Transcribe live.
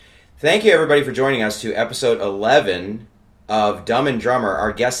Thank you, everybody, for joining us to episode 11 of Dumb and Drummer.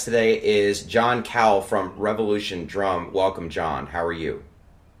 Our guest today is John Cowell from Revolution Drum. Welcome, John. How are you?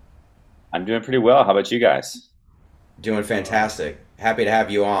 I'm doing pretty well. How about you guys? Doing fantastic. Happy to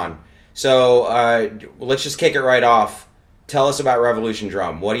have you on. So let's just kick it right off. Tell us about Revolution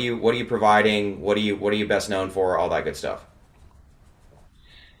Drum. What are you providing? What are you best known for? All that good stuff.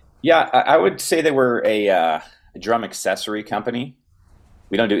 Yeah, I would say that we're a drum accessory company.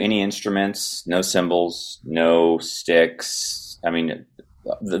 We don't do any instruments, no cymbals, no sticks. I mean,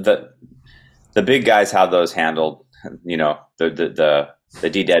 the the, the big guys have those handled. You know, the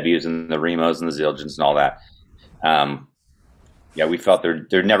DWs and the Remos and the Zildjians and all that. Um, yeah, we felt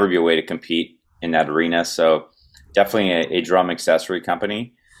there'd never be a way to compete in that arena. So definitely a drum accessory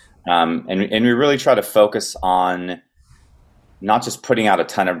company. And we really try to focus on not just putting out a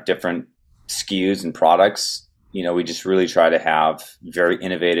ton of different SKUs and products. You know, we just really try to have very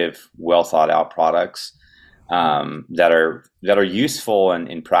innovative, well thought out products that are useful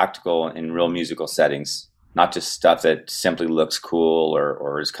and practical in real musical settings. Not just stuff that simply looks cool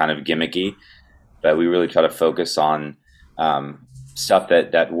or is kind of gimmicky, but we really try to focus on stuff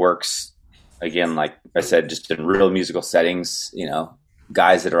that works. Again, like I said, just in real musical settings. You know,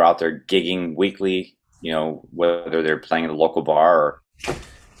 guys that are out there gigging weekly. You know, whether they're playing at a local bar or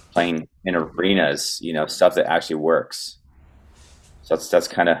playing in arenas, you know, stuff that actually works. So that's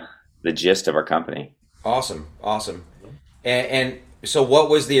kind of the gist of our company. Awesome, awesome. And so, what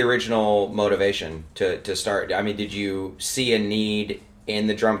was the original motivation to start? I mean, did you see a need in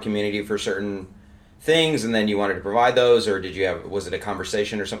the drum community for certain things, and then you wanted to provide those, or was it a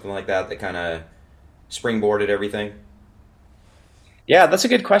conversation or something like that that kind of springboarded everything? Yeah, that's a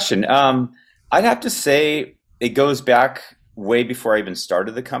good question. I'd have to say it goes back way before I even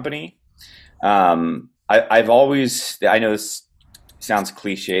started the company. I've always, I know this sounds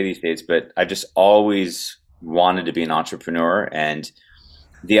cliche these days, but I've just always wanted to be an entrepreneur. And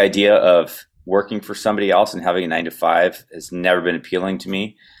the idea of working for somebody else and having a 9 to 5 has never been appealing to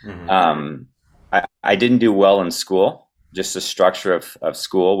me. Hmm. I didn't do well in school, just the structure of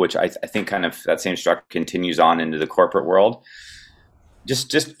school, which I think kind of that same structure continues on into the corporate world.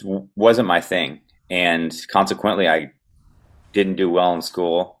 Just wasn't my thing. And consequently, I didn't do well in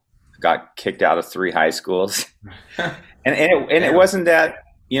school, got kicked out of 3 high schools. And it Damn. wasn't that,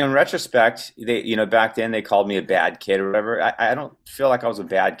 you know, in retrospect, back then they called me a bad kid or whatever. I don't feel like I was a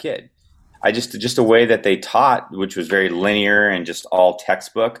bad kid. I just the way that they taught, which was very linear and just all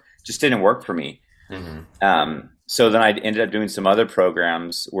textbook, just didn't work for me. Hmm. So then I ended up doing some other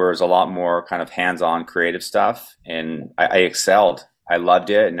programs where it was a lot more kind of hands-on creative stuff, and I excelled. I loved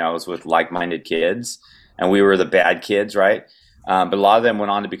it, and I was with like-minded kids, and we were the bad kids, right? But a lot of them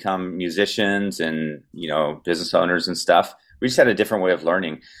went on to become musicians and, you know, business owners and stuff. We just had a different way of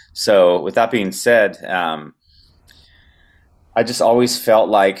learning. So with that being said, I just always felt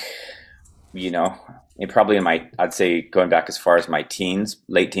like, you know, probably I'd say going back as far as my teens,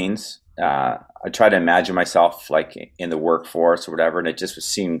 late teens, I try to imagine myself like in the workforce or whatever, and it just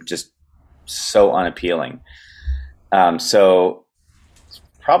seemed just so unappealing. So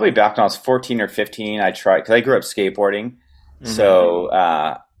probably back when I was 14 or 15, I tried, because I grew up skateboarding. Hmm. So,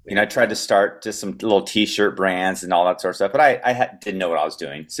 I tried to start just some little T-shirt brands and all that sort of stuff, but didn't know what I was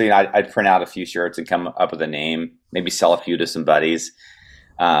doing. So, I'd print out a few shirts and come up with a name, maybe sell a few to some buddies.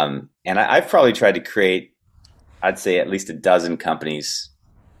 And I've probably tried to create, I'd say, at least a dozen companies,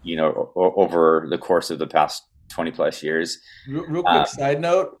 you know, over the course of the past 20 plus years. Real Uh, quick side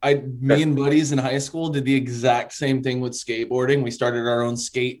note, me and buddies in high school did the exact same thing with skateboarding. We started our own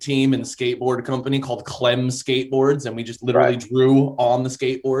skate team and skateboard company called Clem Skateboards, and we just literally right. drew on the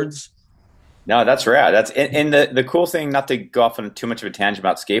skateboards. No, that's rad. And the cool thing, not to go off on too much of a tangent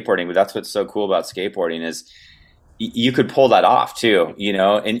about skateboarding, but that's what's so cool about skateboarding is you could pull that off too. You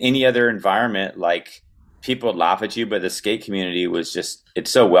know, in any other environment, like people would laugh at you, but the skate community was just,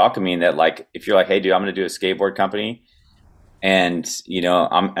 it's so welcoming that like, if you're like, hey dude, I'm going to do a skateboard company and, you know,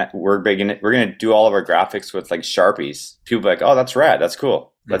 we're going to do all of our graphics with like Sharpies. People be like, oh, that's rad. That's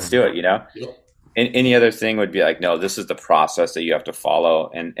cool. Let's Hmm. do it. You know, Yep. and any other thing would be like, no, this is the process that you have to follow.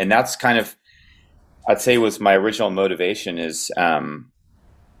 And that's kind of, I'd say was my original motivation is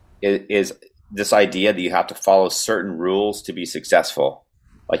this idea that you have to follow certain rules to be successful.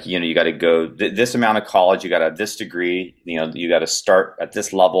 Like, you know, you got to go this amount of college, you got to have this degree, you know, you got to start at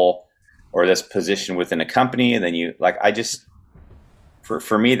this level or this position within a company. And then you like,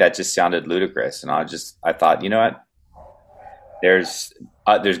 for me, that just sounded ludicrous. And I thought, you know what, there's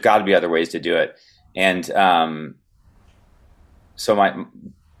got to be other ways to do it. And so my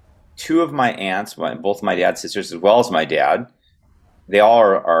two of my aunts, both my dad's sisters, as well as my dad, they all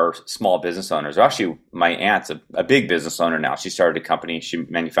are small business owners. Actually, my aunt's a big business owner now. She started a company. She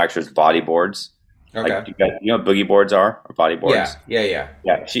manufactures body boards. Okay. Like you know what boogie boards are, or body boards? Yeah.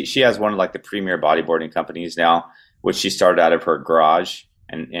 She has one of like the premier bodyboarding companies now, which she started out of her garage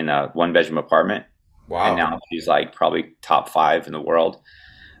and in a 1-bedroom apartment. Wow. And now she's like probably top 5 in the world.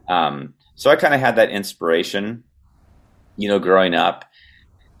 So I kind of had that inspiration, you know, growing up.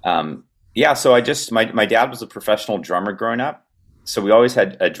 So my dad was a professional drummer growing up. So we always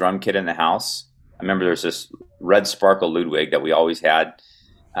had a drum kit in the house. I remember there's this red Sparkle Ludwig that we always had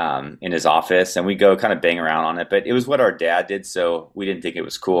in his office, and we go kind of bang around on it. But it was what our dad did, so we didn't think it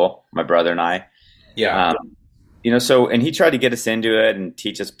was cool, my brother and I. Yeah. You know, so, and he tried to get us into it and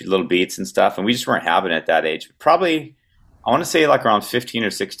teach us little beats and stuff, and we just weren't having it at that age. Probably, I want to say like around 15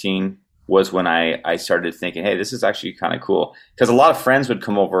 or 16 was when I started thinking, hey, this is actually kind of cool. Because a lot of friends would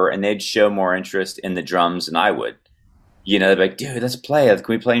come over and they'd show more interest in the drums than I would. You know, they'd be like, dude, let's play. Can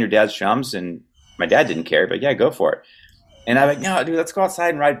we play in your dad's drums? And my dad didn't care, but yeah, go for it. And I'm like, no, dude, let's go outside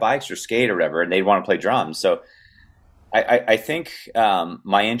and ride bikes or skate or whatever. And they'd want to play drums. So I think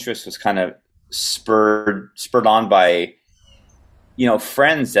my interest was kind of spurred on by, you know,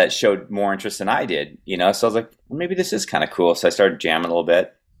 friends that showed more interest than I did, you know? So I was like, well, maybe this is kind of cool. So I started jamming a little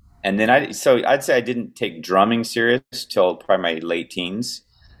bit. And then I'd say I didn't take drumming serious till probably my late teens.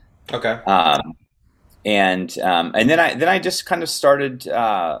 Okay. And then I just kind of started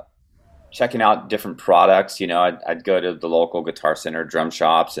checking out different products. You know, I'd go to the local Guitar Center drum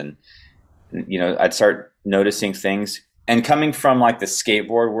shops, and you know, I'd start noticing things. And coming from like the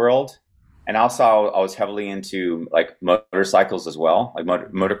skateboard world, and also I was heavily into like motorcycles as well, like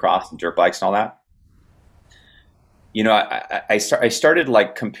motocross and dirt bikes and all that. You know, I started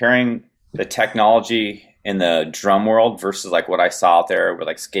like comparing the technology in the drum world versus like what I saw out there with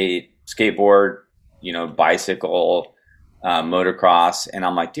like skateboard, you know, bicycle, motocross. And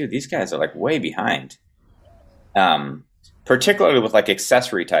I'm like, dude, these guys are like way behind, particularly with like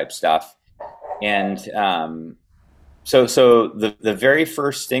accessory type stuff. And so the very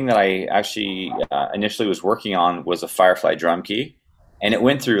first thing that I actually initially was working on was a Firefly drum key. And it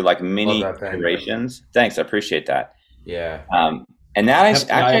went through like many iterations. Thanks, I appreciate that. Yeah. And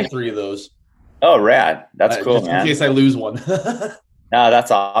that I have 3 of those. Oh, rad. That's cool, just man. in case I lose one. No,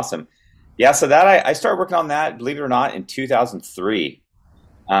 that's awesome. Yeah, so that I started working on that, believe it or not, in 2003.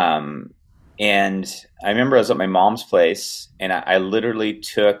 And I remember I was at my mom's place, and I literally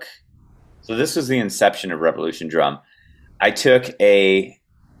took, so this was the inception of Revolution Drum. I took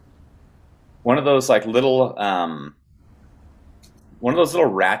one of those like little,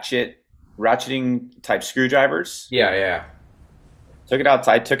 ratcheting type screwdrivers. Yeah. Took it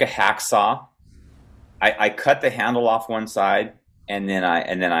outside, took a hacksaw. I cut the handle off one side, and then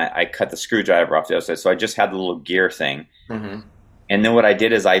I cut the screwdriver off the other side. So I just had the little gear thing. Mm-hmm. And then what I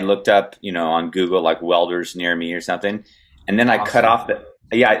did is I looked up, you know, on Google, like welders near me or something. And then I cut off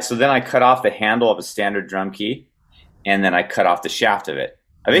I cut off the handle of a standard drum key, and then I cut off the shaft of it.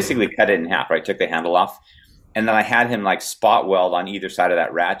 I basically cut it in half, right? Took the handle off, and then I had him like spot weld on either side of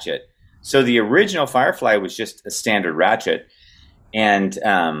that ratchet. So the original Firefly was just a standard ratchet. And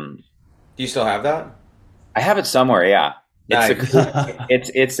do you still have that? I have it somewhere, yeah. Nice.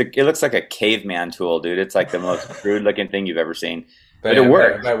 It looks like a caveman tool, dude. It's like the most crude looking thing you've ever seen. But it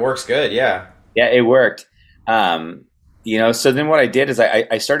worked. That works good, yeah. Yeah, it worked. You know, so then what I did is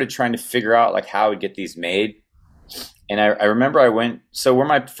I started trying to figure out like how I would get these made. And I remember I went, so where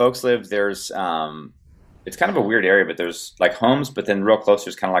my folks live, there's it's kind of a weird area, but there's like homes, but then real close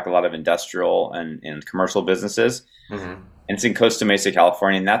there's kind of like a lot of industrial and commercial businesses. Mm-hmm. And it's in Costa Mesa,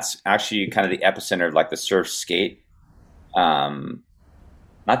 California, and that's actually kind of the epicenter of like the surf skate,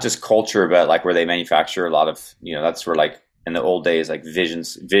 not just culture, but like where they manufacture a lot of, you know, that's where like in the old days, like Vision,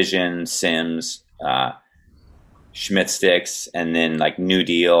 Sims, Schmidt sticks, and then like New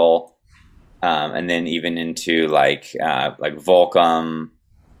Deal, and then even into like Volcom.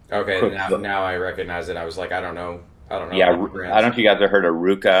 Okay, now I recognize it. I was like, I don't know. Yeah, I don't know if you guys have heard of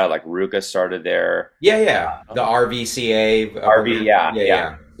Ruka. Like Ruka started there. Yeah. The RVCA.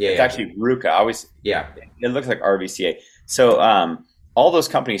 Yeah. It's actually Ruka. It looks like RVCA. So all those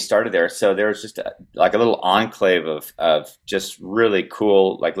companies started there. So there was just like a little enclave of just really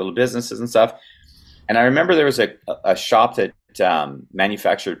cool like little businesses and stuff. And I remember there was a shop that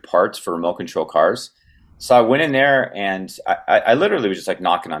manufactured parts for remote control cars. So I went in there and I literally was just like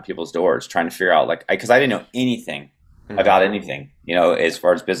knocking on people's doors trying to figure out like, because I didn't know anything about anything, you know, as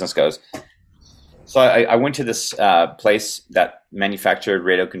far as business goes. So I went to this place that manufactured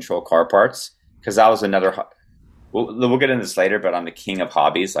radio control car parts, because that was another, we'll get into this later, but I'm the king of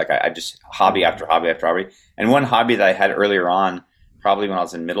hobbies. Like I just hobby after hobby after hobby. And one hobby that I had earlier on probably when I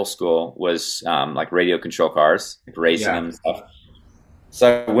was in middle school was like radio control cars, like racing them and stuff.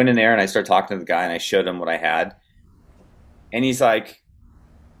 So I went in there and I started talking to the guy and I showed him what I had. And he's like,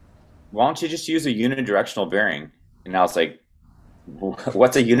 why don't you just use a unidirectional bearing? And I was like,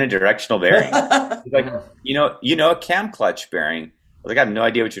 what's a unidirectional bearing? He's like, you know, a cam clutch bearing. I was like, I have no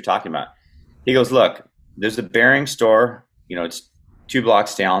idea what you're talking about. He goes, look, there's a bearing store, you know, it's 2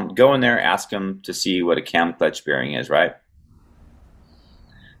 blocks down. Go in there, ask them to see what a cam clutch bearing is, right?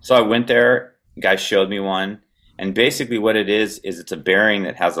 So I went there, the guy showed me one, and basically what it is it's a bearing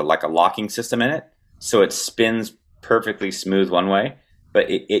that has like a locking system in it. So it spins perfectly smooth one way, but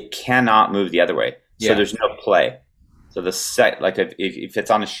it cannot move the other way. So there's no play. So the like if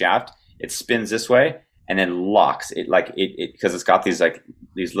it's on a shaft, it spins this way and then locks it, like it because it's got these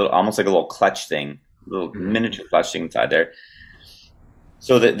little, almost like a little clutch thing, little miniature clutch thing inside there.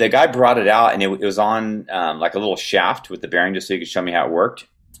 So the guy brought it out, and it was on like a little shaft with the bearing, just so he could show me how it worked.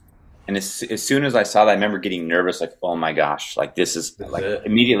 And as soon as I saw that, I remember getting nervous, like, oh my gosh, like this is like it.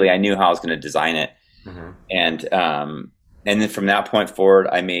 Immediately I knew how I was going to design it. And then from that point forward,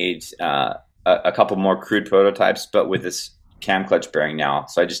 I made a couple more crude prototypes, but with this cam clutch bearing now.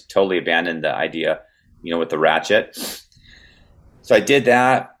 So I just totally abandoned the idea, you know, with the ratchet. So I did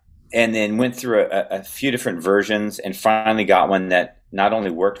that, and then went through a few different versions, and finally got one that not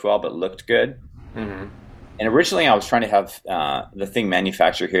only worked well but looked good. And originally I was trying to have the thing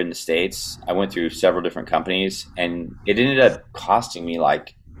manufactured here in the States. I went through several different companies, and it ended up costing me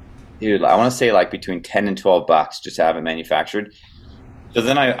like, dude, I want to say like between $10 and $12 just to have it manufactured. So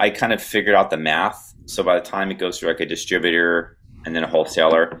then I kind of figured out the math. So by the time it goes through like a distributor and then a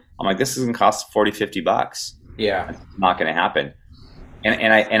wholesaler, I'm like, this is going to cost $40-$50. Yeah. It's not going to happen.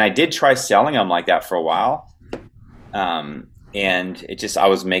 And I did try selling them like that for a while. And it just, I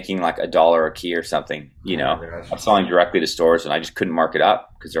was making like $1 a key or something, you know. I'm selling directly to stores, and I just couldn't mark it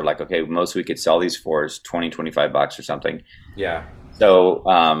up because they're like, okay, most we could sell these for is $20-$25 or something. Yeah.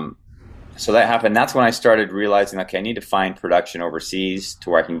 So, so that happened. That's when I started realizing, okay, I need to find production overseas to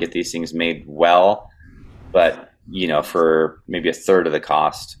where I can get these things made well, but you know, for maybe a third of the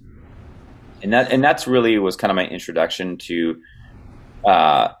cost. And that's really was kind of my introduction to,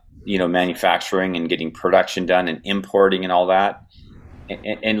 you know, manufacturing and getting production done and importing and all that.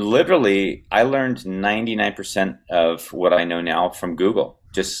 And literally, I learned 99% of what I know now from Google.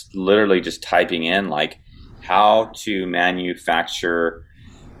 Just literally just typing in like how to manufacture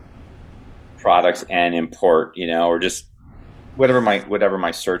products and import, you know, or just whatever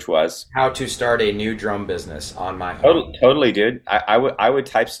my search was. How to start a new drum business on my own. Totally, dude. I would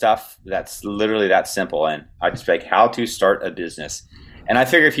type stuff that's literally that simple, and I'd just be like, how to start a business. And I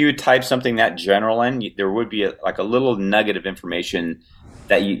figure if you would type something that general in, there would be like a little nugget of information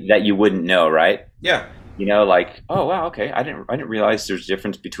that you wouldn't know, right? Yeah. You know, like, oh wow, okay, I didn't realize there's a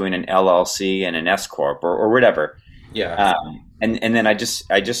difference between an LLC and an S corp or whatever. Yeah. And then I just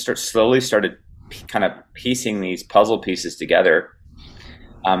slowly started kind of piecing these puzzle pieces together.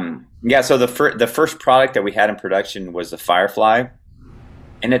 Yeah. So the first product that we had in production was the Firefly,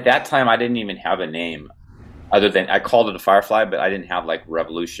 and at that time I didn't even have a name. Other than I called it a Firefly, but I didn't have like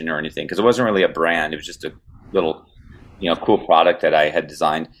Revolution or anything because it wasn't really a brand. It was just a little, you know, cool product that I had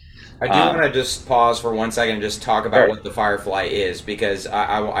designed. I do want to just pause for 1 second and just talk about what the Firefly is, because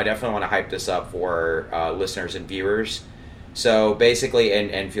I definitely want to hype this up for listeners and viewers. So basically,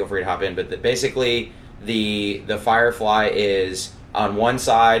 and feel free to hop in, but basically the Firefly is on one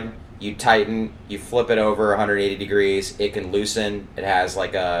side, you tighten, you flip it over 180 degrees, it can loosen. It has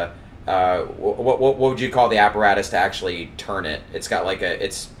like a what would you call the apparatus to actually turn it? It's got like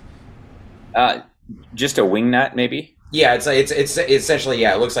just a wing nut, maybe. Yeah, it's essentially,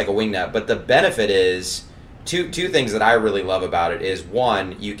 yeah, it looks like a wing nut. But the benefit is two things that I really love about it is,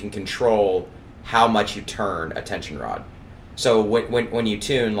 one, you can control how much you turn a tension rod. So when you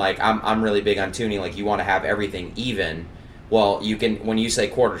tune, like I'm really big on tuning, like you want to have everything even. Well, you can, when you say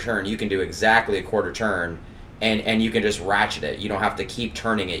quarter turn, you can do exactly a quarter turn. And you can just ratchet it. You don't have to keep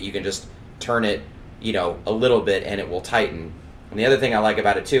turning it. You can just turn it, you know, a little bit, and it will tighten. And the other thing I like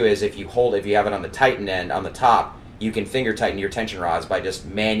about it too is if you have it on the tighten end on the top, you can finger tighten your tension rods by just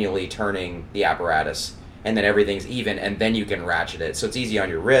manually turning the apparatus, and then everything's even, and then you can ratchet it. So it's easy on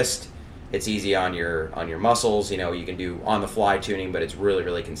your wrist, it's easy on your muscles. You know, you can do on the fly tuning, but it's really,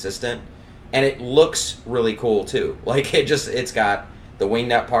 really consistent, and it looks really cool too. Like it's got the wing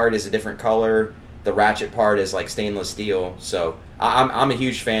nut part is a different color. The ratchet part is like stainless steel. So I'm a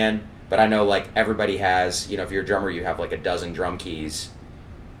huge fan, but I know like everybody has, you know, if you're a drummer, you have like a dozen drum keys,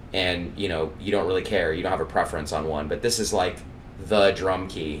 and you know, you don't really care. You don't have a preference on one, but this is like the drum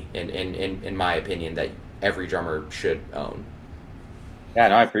key in my opinion that every drummer should own. Yeah,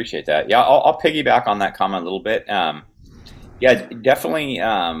 no, I appreciate that. Yeah, I'll piggyback on that comment a little bit. Yeah, definitely.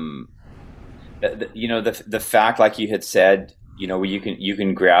 The fact, like you had said, where you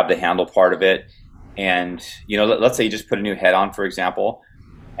can grab the handle part of it, and let's say you just put a new head on, for example,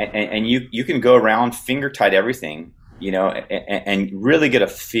 and you can go around finger tight everything, and really get a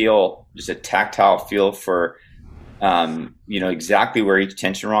feel, just a tactile feel for exactly where each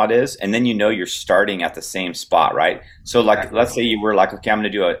tension rod is, and then you're starting at the same spot, right? So like, let's say you were like, okay, I'm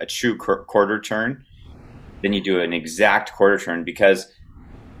going to do a true quarter turn, then you do an exact quarter turn, because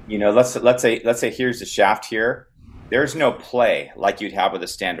let's say here's the shaft here. There's no play like you'd have with a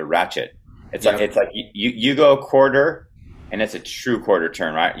standard ratchet. It's like you go a quarter, and it's a true quarter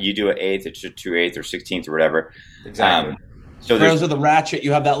turn, right? You do an eighth, it's a 2/8 or 16th or whatever. Exactly. So whereas with a ratchet,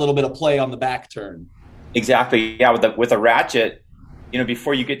 you have that little bit of play on the back turn. Exactly. Yeah. With a ratchet,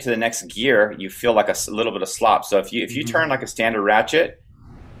 before you get to the next gear, you feel like a little bit of slop. So if you turn like a standard ratchet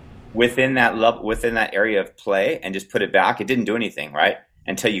within that area of play and just put it back, it didn't do anything, right?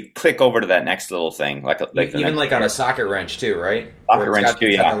 Until you click over to that next little thing, like even like on a socket wrench too, right? Socket wrench too,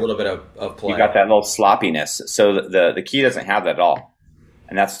 yeah. A little bit of play. You got that little sloppiness. So the key doesn't have that at all,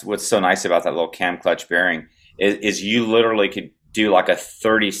 and that's what's so nice about that little cam clutch bearing is you literally could do like a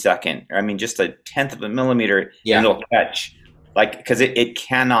 30-second, just a tenth of a millimeter, and it'll catch, like, because it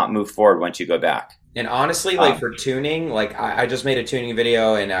cannot move forward once you go back. And honestly, like for tuning, like I just made a tuning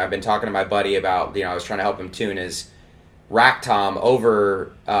video, and I've been talking to my buddy about, I was trying to help him tune his rack tom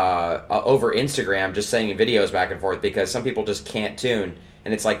over Instagram, just sending videos back and forth, because some people just can't tune,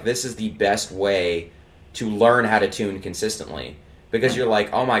 and it's like, this is the best way to learn how to tune consistently, because you're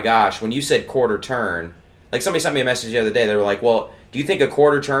like, oh my gosh, when you said quarter turn, like somebody sent me a message the other day, they were like, well, do you think a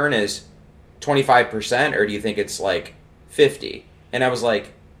quarter turn is 25% or do you think it's like 50? And I was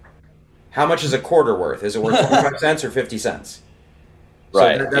like, how much is a quarter worth? Is it worth 25 cents or 50 cents?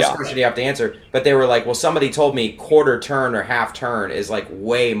 Right. So that's the question you have to answer. But they were like, well, somebody told me quarter turn or half turn is like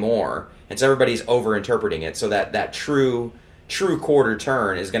way more. And so everybody's over-interpreting it. So that true quarter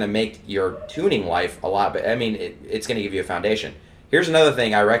turn is going to make your tuning life a lot better. It's going to give you a foundation. Here's another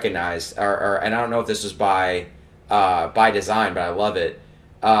thing I recognized, and I don't know if this was by design, but I love it.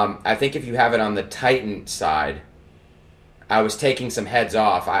 I think if you have it on the Titan side, I was taking some heads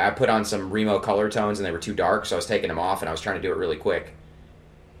off. I put on some Remo color tones, and they were too dark, so I was taking them off, and I was trying to do it really quick.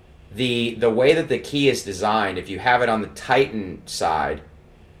 The way that the key is designed, if you have it on the Titan side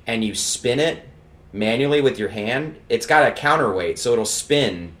and you spin it manually with your hand, it's got a counterweight, so it'll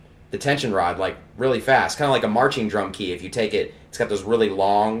spin the tension rod like really fast, kind of like a marching drum key. If you take it, it's got those really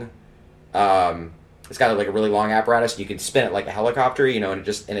long, it's got like a really long apparatus. You can spin it like a helicopter, and it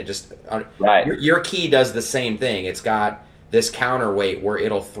just right. Your key does the same thing. It's got this counterweight where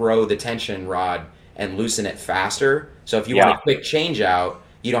it'll throw the tension rod and loosen it faster. So if you want a quick change out,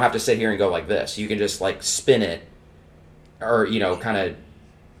 you don't have to sit here and go like this. You can just like spin it, or kind of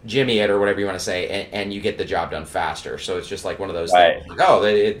jimmy it, or whatever you want to say, and you get the job done faster. So it's just like one of those things. Like,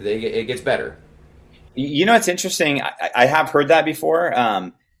 it gets better. It's interesting. I have heard that before,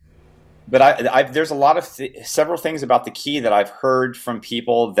 but there's a lot of several things about the key that I've heard from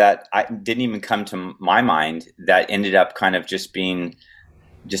people that I didn't even come to my mind, that ended up kind of just being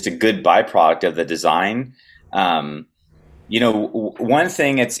just a good byproduct of the design. One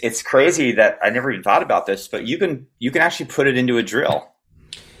thing, it's crazy that I never even thought about this, but you can actually put it into a drill.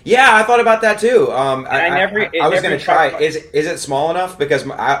 Yeah, I thought about that too. I was going to try. Is it small enough? Because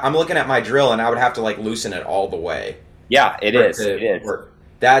I'm looking at my drill, and I would have to like loosen it all the way. Yeah, it is. It is.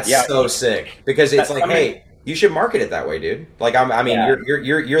 That's so sick, because it's like, hey, you should market it that way, dude. Like,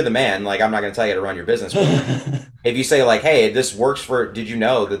 you're the man. Like, I'm not going to tell you how to run your business. But if you say like, hey, this works for, did you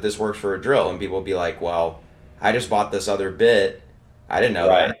know that this works for a drill? And people will be like, well, I just bought this other bit. I didn't know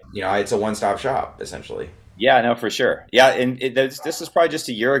that. It's a one-stop shop essentially. Yeah, no, for sure. Yeah, and this was probably just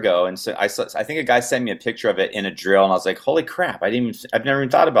a year ago, and so I think a guy sent me a picture of it in a drill, and I was like, "Holy crap! I've never even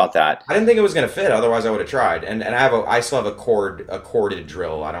thought about that." I didn't think it was going to fit. Otherwise, I would have tried. And I still have a corded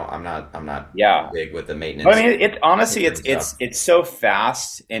drill. I'm not big with the maintenance. But it's so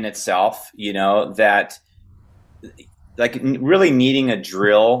fast in itself, that like really needing a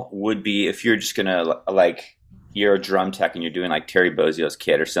drill would be if you're just gonna like. You're a drum tech and you're doing like Terry Bozzio's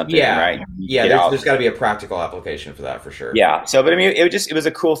kit or something, right? Yeah, there's got to be a practical application for that for sure. Yeah. So, but it was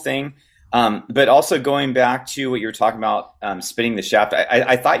a cool thing. But also going back to what you were talking about, spinning the shaft,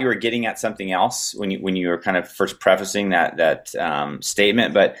 I thought you were getting at something else when you were kind of first prefacing that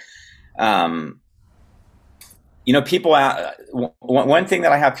statement. But people. One thing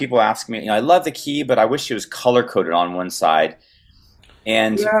that I have people ask me, I love the key, but I wish it was color coded on one side.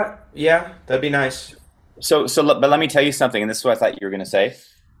 And yeah, that'd be nice. But let me tell you something, and this is what I thought you were going to say.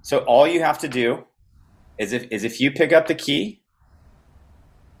 So all you have to do is if you pick up the key,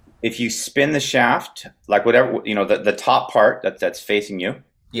 if you spin the shaft, like whatever, the top part that's facing you,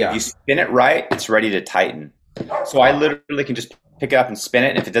 if you spin it right, it's ready to tighten. So I literally can just pick it up and spin it.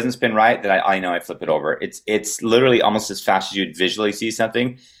 And if it doesn't spin right, then I know I flip it over. It's literally almost as fast as you'd visually see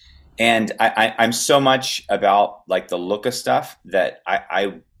something. And I'm so much about like the look of stuff that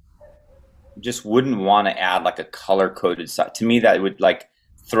I just wouldn't want to add like a color coded side. To me, that would like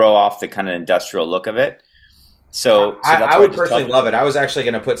throw off the kind of industrial look of it. So I would personally love it. I was actually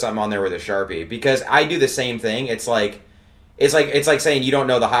going to put something on there with a Sharpie because I do the same thing. It's like saying you don't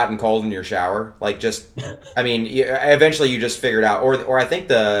know the hot and cold in your shower. Like eventually you just figure it out. Or I think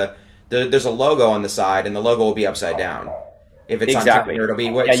there's a logo on the side and the logo will be upside down. If it's exactly. on Twitter,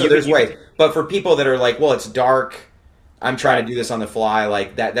 it'll be so there's ways. But for people that are like, well, it's dark, I'm trying to do this on the fly,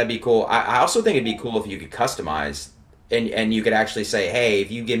 like that'd be cool. I also think it'd be cool if you could customize and you could actually say, hey,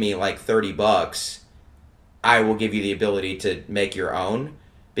 if you give me like $30, I will give you the ability to make your own,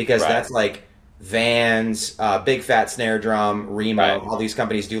 because that's like Vans, Big Fat Snare Drum, Remo, all these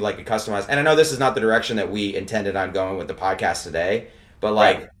companies do like a customized. And I know this is not the direction that we intended on going with the podcast today, but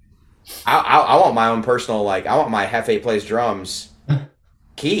like I want my own personal, like I want my Hefe Plays Drums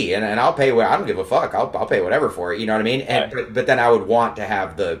key, and I'll pay what I don't give a fuck. I'll pay whatever for it. You know what I mean? And but then I would want to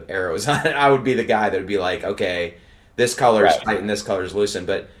have the arrows on it. I would be the guy that would be like, okay, this color's tight and this color's loosened.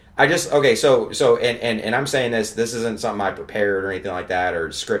 But I just so and I'm saying this isn't something I prepared or anything like that or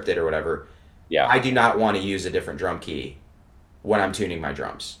scripted or whatever. Yeah. I do not want to use a different drum key when I'm tuning my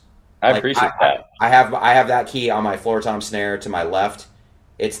drums. I appreciate that. I have that key on my floor tom snare to my left.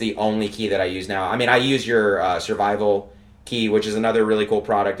 It's the only key that I use now. I mean, I use your Survival key, which is another really cool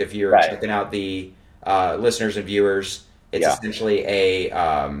product. If you're checking out the listeners and viewers, it's essentially it's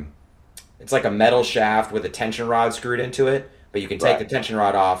like a metal shaft with a tension rod screwed into it, but you can take the tension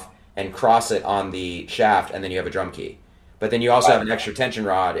rod off and cross it on the shaft, and then you have a drum key. But then you also have an extra tension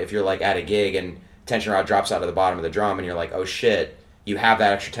rod if you're like at a gig and tension rod drops out of the bottom of the drum and you're like, oh shit, you have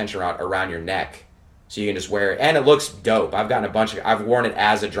that extra tension rod around your neck. So you can just wear it. And it looks dope. I've worn it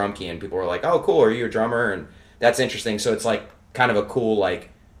as a drum key and people were like, oh cool, are you a drummer? And that's interesting. So it's like kind of a cool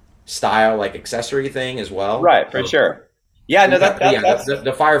like style, like accessory thing as well. Right, for sure. Yeah, no, that's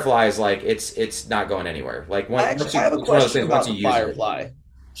the Firefly is like it's not going anywhere. Like I have a question about the Firefly.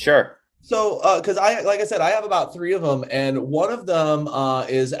 Sure. So, because like I said, I have about 3 of them, and one of them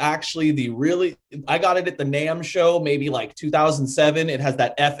is actually I got it at the NAMM show, maybe like 2007. It has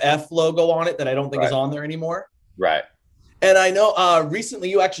that FF logo on it that I don't think is on there anymore. Right. And I know recently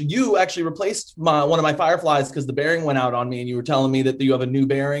you actually replaced one of my Fireflies because the bearing went out on me, and you were telling me that you have a new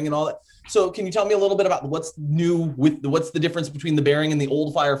bearing and all that. So, can you tell me a little bit about what's the difference between the bearing and the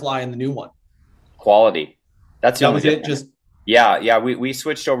old Firefly and the new one? Quality. That's the only difference. Just Yeah, we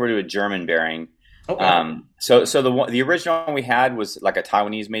switched over to a German bearing. Okay. So the original one we had was like a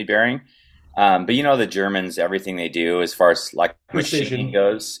Taiwanese made bearing, but the Germans, everything they do as far as like machining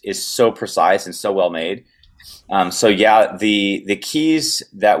goes is so precise and so well made. The keys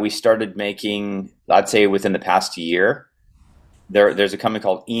that we started making, I'd say within the past year, there's a company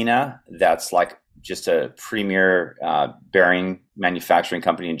called INA that's like just a premier bearing manufacturing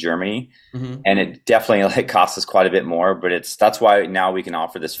company in Germany. Mm-hmm. And it definitely like costs us quite a bit more, but that's why now we can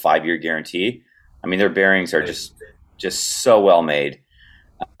offer this 5-year guarantee. I mean, their bearings are just so well made.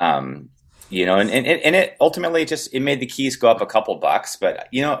 And it ultimately it made the keys go up a couple bucks, but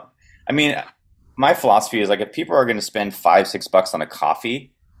I mean, my philosophy is like, if people are going to spend $5-6 on a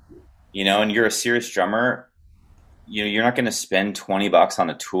coffee, and you're a serious drummer, you're not going to spend $20 on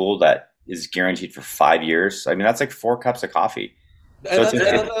a tool that is guaranteed for 5 years. I mean, that's like 4 cups of coffee. So that's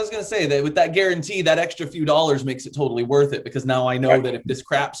what I was going to say, that with that guarantee, that extra few dollars makes it totally worth it, because now I know that if this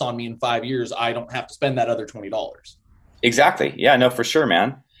craps on me in 5 years, I don't have to spend that other $20. Exactly. Yeah, no, for sure,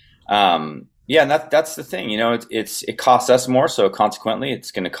 man. And that's the thing, it costs us more. So consequently,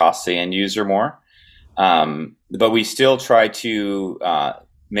 it's going to cost the end user more. But we still try to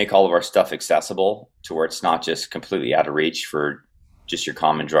make all of our stuff accessible to where it's not just completely out of reach for just your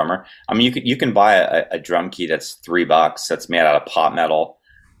common drummer. I mean, you can buy a drum key that's $3 that's made out of pot metal,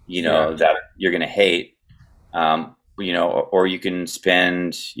 that you're going to hate, or you can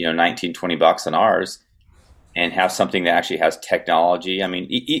spend, $19-20 on ours and have something that actually has technology. I mean,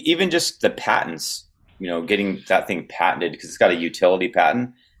 even just the patents, getting that thing patented because it's got a utility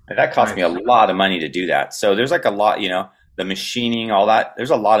patent, and that cost me a lot of money to do that. So there's like a lot, the machining, all that,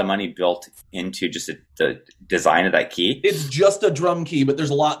 there's a lot of money built into just the design of that key. It's just a drum key, but there's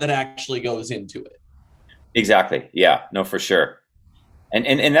a lot that actually goes into it. Exactly. Yeah, no, for sure.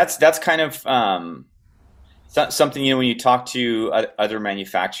 And that's kind of, something, when you talk to other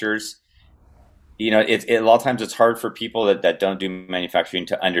manufacturers, a lot of times it's hard for people that don't do manufacturing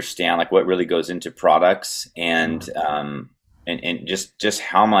to understand like what really goes into products and just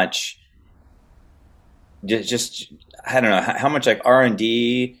how much, just I don't know how much like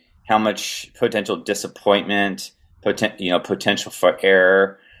R&D, how much potential disappointment, potential for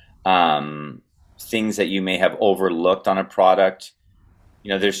error, things that you may have overlooked on a product.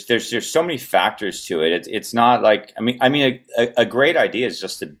 There's so many factors to it. It's not like, a great idea is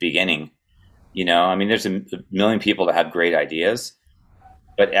just the beginning. There's a million people that have great ideas,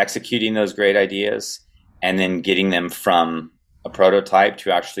 but executing those great ideas and then getting them from a prototype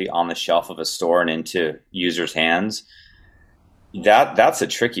to actually on the shelf of a store and into users' hands, that's a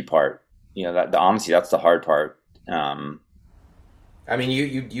tricky part. Honestly, that's the hard part. You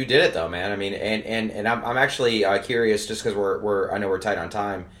did it though, man. And I'm actually curious, just because I know we're tight on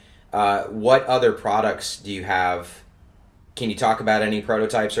time. What other products do you have? Can you talk about any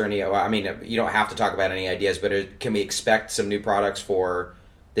prototypes or any? You don't have to talk about any ideas, but can we expect some new products for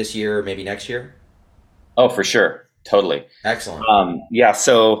this year, maybe next year? Oh, for sure, totally. Excellent.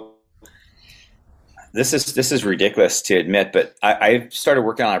 So this is ridiculous to admit, but I started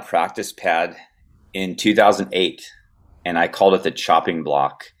working on a practice pad in 2008. And I called it the chopping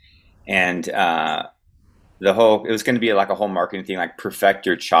block. And it was going to be like a whole marketing thing, like perfect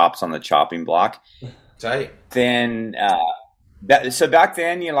your chops on the chopping block. Tight. Then, so back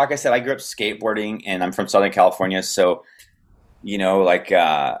then, like I said, I grew up skateboarding and I'm from Southern California. So,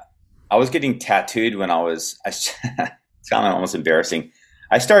 I was getting tattooed when it's kind of almost embarrassing.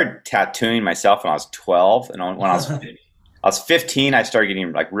 I started tattooing myself when I was 12. And when I was 15, I started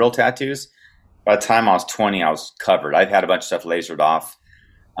getting like real tattoos. By the time I was 20, I was covered. I've had a bunch of stuff lasered off.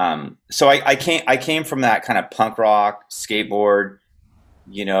 So I came from that kind of punk rock, skateboard,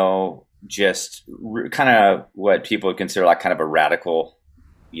 just kind of what people would consider like kind of a radical,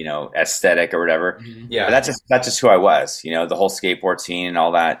 aesthetic or whatever. Yeah. But that's just who I was, the whole skateboard scene and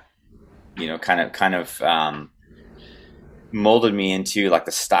all that, kind of molded me into like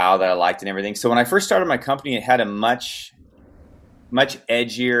the style that I liked and everything. So when I first started my company, it had a much, much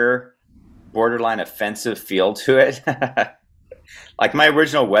edgier, borderline offensive feel to it. Like my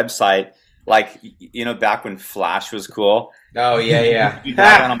original website, back when Flash was cool. Oh yeah.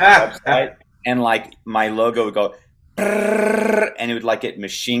 On my website, and like my logo would go, and it would like get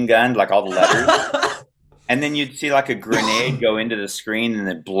machine gunned, like all the letters, and then you'd see like a grenade go into the screen and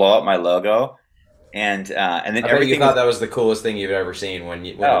then blow up my logo, and then everything. You thought that was the coolest thing you've ever seen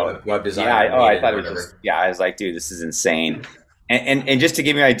when web design. Yeah, I thought it was I was like, dude, this is insane. And just to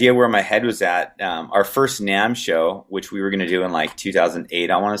give you an idea where my head was at, our first NAMM show, which we were going to do in like 2008,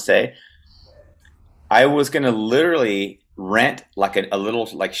 I want to say, I was going to literally rent like a little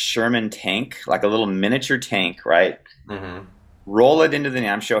like Sherman tank, like a little miniature tank, right? Mm-hmm. Roll it into the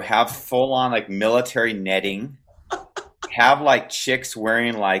NAMM show, have full on like military netting, have like chicks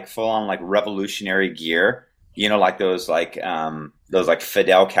wearing like full on like revolutionary gear, like those like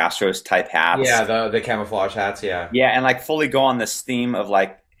Fidel Castro's type hats. Yeah, the camouflage hats. Yeah. Yeah, and like fully go on this theme of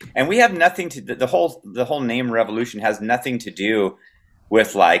like, and we have nothing to the whole name Revolution has nothing to do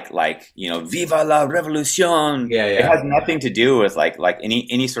with like Viva la Revolution. Yeah. It has nothing to do with like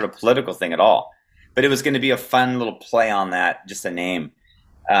any sort of political thing at all. But it was going to be a fun little play on that, just a name.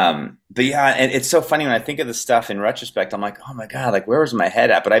 But yeah, and it's so funny when I think of the stuff in retrospect. I'm like, oh my god, like where was my head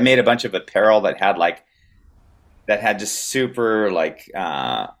at? But I made a bunch of apparel that had just super like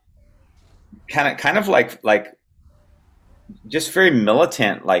kind of like just very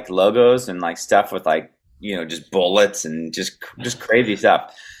militant like logos and like stuff with like just bullets and just crazy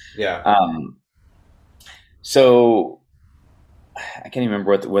stuff. Yeah. So I can't even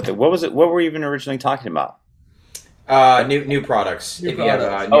remember what was it? What were we even originally talking about? New products. New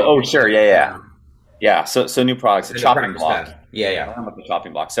products. Oh, sure, yeah. So new products, the chopping block. Yeah. The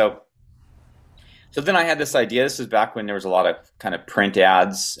chopping block. So then I had this idea. This is back when there was a lot of kind of print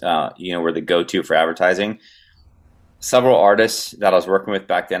ads, were the go-to for advertising. Several artists that I was working with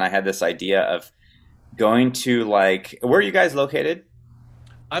back then, I had this idea of going to like, where are you guys located?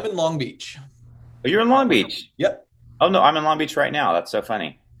 I'm in Long Beach. Oh, you're in Long Beach? Yep. Oh, no, I'm in Long Beach right now. That's so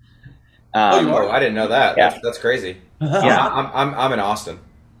funny. You are? I didn't know that. Yeah. That's crazy. Yeah. I'm in Austin.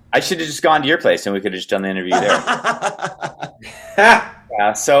 I should have just gone to your place and we could have just done the interview there.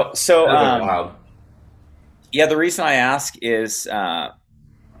 Yeah. So Wild. yeah, the reason I ask is,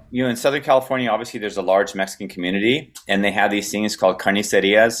 in Southern California, obviously there's a large Mexican community and they have these things called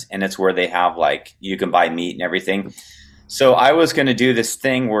carnicerias, and it's where they have like, you can buy meat and everything. So I was going to do this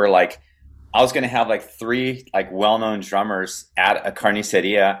thing where like, I was going to have like 3 like well-known drummers at a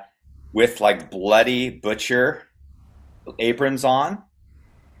carniceria with like bloody butcher aprons on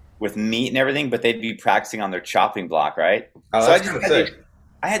with meat and everything, but they'd be practicing on their chopping block, right? Oh, So that's kind of sick.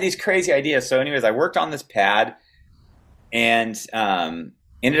 I had these crazy ideas. So anyways, I worked on this pad and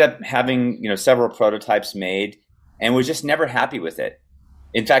ended up having, several prototypes made and was just never happy with it.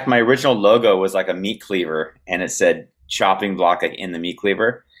 In fact, my original logo was like a meat cleaver and it said chopping block like in the meat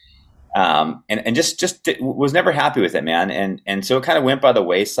cleaver. And just was never happy with it, man. And so it kind of went by the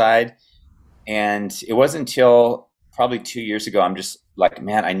wayside. And it wasn't until probably 2 years ago, I'm just like,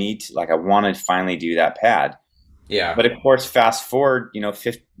 man, I want to finally do that pad. Yeah. But of course, fast forward,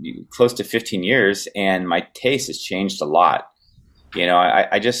 close to 15 years, and my taste has changed a lot.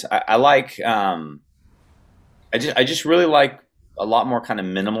 I just really like a lot more kind of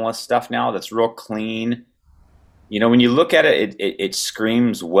minimalist stuff now. That's real clean. When you look at it, it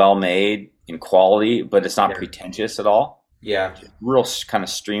screams well made in quality, but it's not pretentious at all. Yeah. Real kind of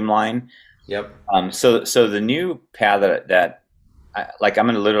streamlined. Yep. So the new pad that I'm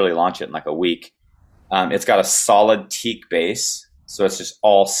going to literally launch it in like a week. It's got a solid teak base, so it's just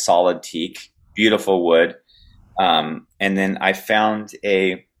all solid teak, beautiful wood. And then I found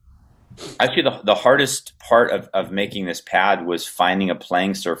actually the hardest part of making this pad was finding a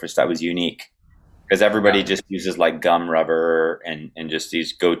playing surface that was unique, because everybody just uses like gum rubber and just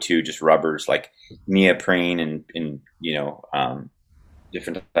these go-to just rubbers like neoprene and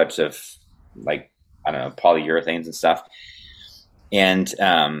different types of like, I don't know, polyurethanes and stuff. And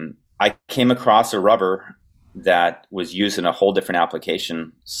I came across a rubber that was used in a whole different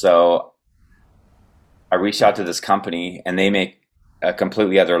application. So I reached out to this company and they make a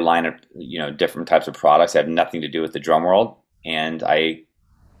completely other line of, different types of products that have nothing to do with the drum world. And I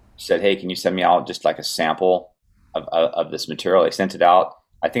said, hey, can you send me out just like a sample of this material? They sent it out.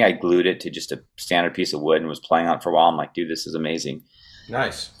 I think I glued it to just a standard piece of wood and was playing on it for a while. I'm like, dude, this is amazing.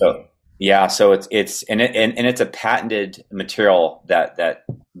 Nice. So yeah, so it's it's a patented material that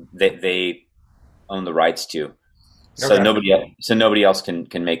they own the rights to. So Okay. nobody else can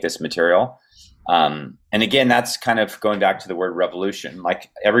make this material. And again, that's kind of going back to the word revolution. Like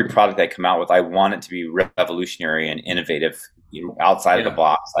every product I come out with, I want it to be revolutionary and innovative, outside of the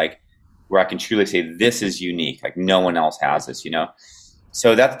box, like where I can truly say this is unique, like no one else has this,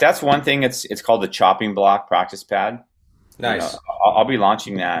 So that's one thing. It's called the chopping block practice pad. Nice. I'll be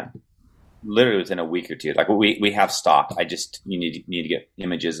launching that literally within a week or two. Like we have stock. You need to get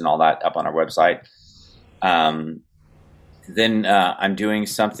images and all that up on our website. Then I'm doing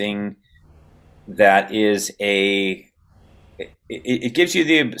something that is it gives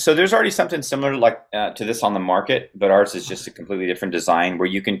you so there's already something similar like to this on the market, but ours is just a completely different design where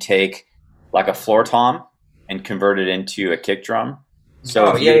you can take like a floor tom and convert it into a kick drum.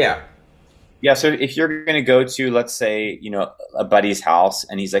 So yeah. So if you're going to go to, let's say, a buddy's house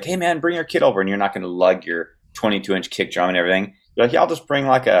and he's like, hey man, bring your kid over, and you're not going to lug your 22-inch kick drum and everything. You're like, yeah, I'll just bring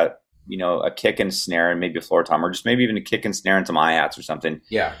like a kick and snare and maybe a floor tom, or just maybe even a kick and snare and some hi-hats or something.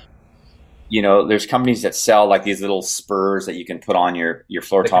 Yeah. There's companies that sell like these little spurs that you can put on your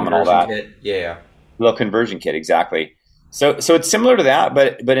floor tom and all that. Kit. Yeah. Little conversion kit, exactly. So it's similar to that,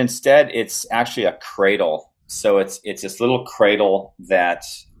 but instead it's actually a cradle. So it's this little cradle that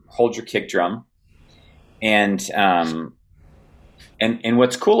holds your kick drum, and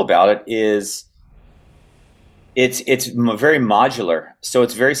what's cool about it is it's very modular. So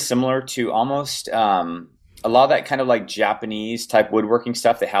it's very similar to almost a lot of that kind of like Japanese type woodworking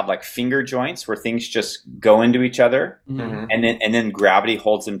stuff. They have like finger joints where things just go into each other, and then gravity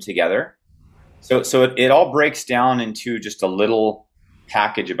holds them together. So it all breaks down into just a little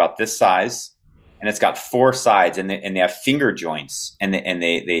package about this size. And it's got 4 sides, and they have finger joints, and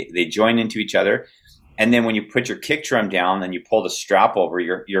they join into each other. And then when you put your kick drum down and you pull the strap over,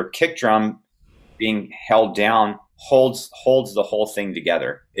 your kick drum being held down holds the whole thing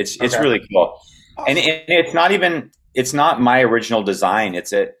together. It's really cool. And it's not my original design.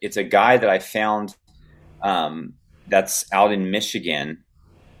 It's a guy that I found that's out in Michigan,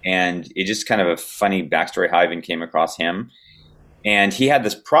 and it's just kind of a funny backstory how I even came across him. And he had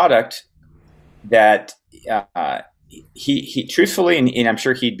this product that he truthfully, and I'm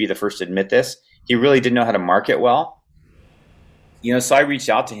sure he'd be the first to admit this, he really didn't know how to market well. So I reached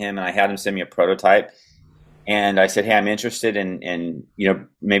out to him and I had him send me a prototype, and I said, hey, I'm interested in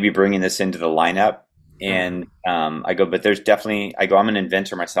maybe bringing this into the lineup. And I go, but I'm an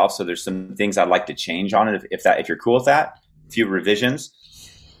inventor myself, so there's some things I'd like to change on it if you're cool with that, a few revisions.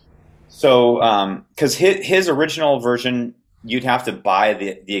 So because his original version, you'd have to buy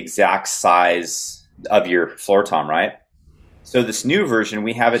the exact size of your floor tom, right? So this new version,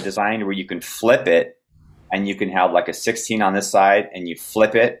 we have it designed where you can flip it, and you can have like a 16 on this side, and you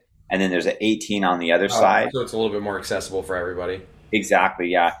flip it, and then there's an 18 on the other side. So it's a little bit more accessible for everybody. Exactly,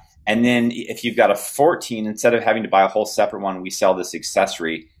 yeah. And then if you've got a 14, instead of having to buy a whole separate one, we sell this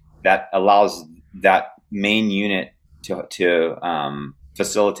accessory that allows that main unit to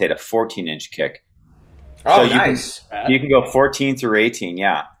facilitate a 14-inch kick. Oh, so nice. You can go 14 through 18,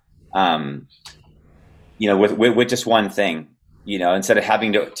 yeah. With just one thing, instead of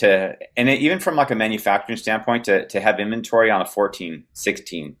having to and even from like a manufacturing standpoint, to have inventory on a 14,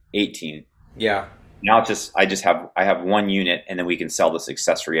 16, 18. Yeah. Now I have one unit, and then we can sell this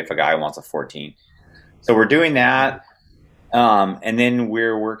accessory if a guy wants a 14. So we're doing that. And then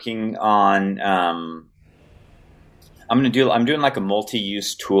we're working on, I'm doing like a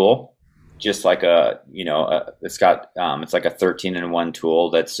multi-use tool, just like it's like a 13-in-1 tool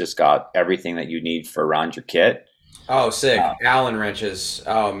that's just got everything that you need for around your kit. Oh, sick. Allen wrenches.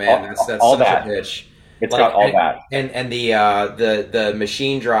 Oh man, that's all such that. a pitch. It's got all that. And the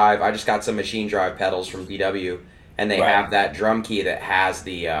machine drive, I just got some machine drive pedals from VW, and they have that drum key that has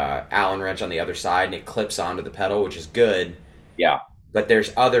the Allen wrench on the other side, and it clips onto the pedal, which is good. Yeah. But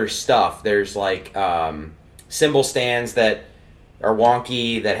there's other stuff. There's like cymbal stands that are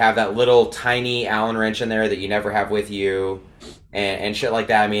wonky, that have that little tiny Allen wrench in there that you never have with you, and shit like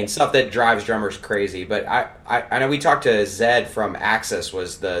that. I mean, stuff that drives drummers crazy. But I know we talked to Zed from Axis,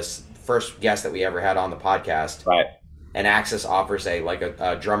 was the first guest that we ever had on the podcast. Right. And Axis offers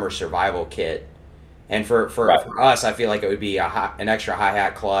a drummer survival kit. And for us, I feel like it would be an extra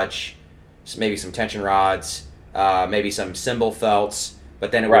hi-hat clutch, maybe some tension rods, maybe some cymbal felts,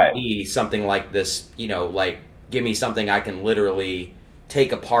 but then it would be something like this, like give me something I can literally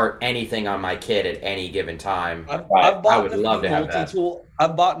take apart anything on my kit at any given time. I would love to have that.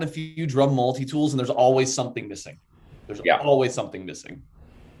 I've bought in a few drum multi-tools, and there's always something missing. There's always something missing.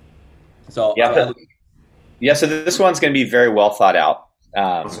 So so this one's going to be very well thought out.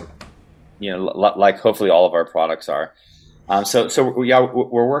 Like hopefully all of our products are.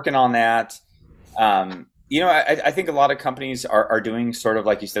 We're working on that. I think a lot of companies are doing sort of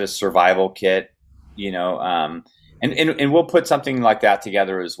like you said, a survival kit. And we'll put something like that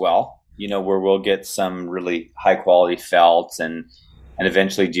together as well. Where we'll get some really high quality felts and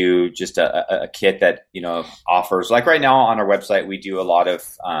eventually do just a kit that offers, like right now on our website we do a lot of.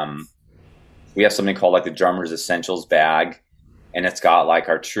 We have something called like the Drummer's Essentials bag, and it's got like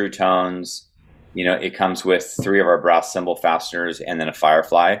our True Tones. It comes with 3 of our brass cymbal fasteners and then a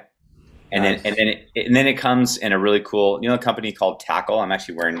Firefly, and then it comes in a really cool, a company called Tackle. I'm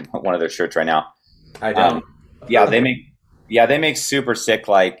actually wearing one of their shirts right now. I don't. They make super sick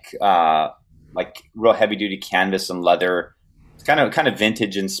like real heavy duty canvas and leather. It's kind of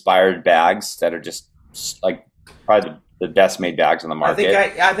vintage inspired bags that are just like probably the best made bags on the market.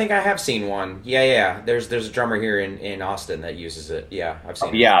 I think I have seen one. Yeah. There's a drummer here in Austin that uses it. Yeah, I've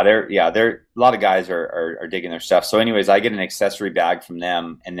seen it. They're a lot of guys are digging their stuff. So anyways, I get an accessory bag from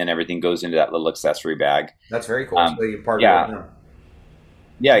them, and then everything goes into that little accessory bag. That's very cool. So you're part of it now.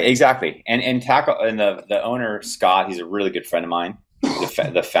 Yeah, exactly. And Tackle, and the owner Scott, he's a really good friend of mine,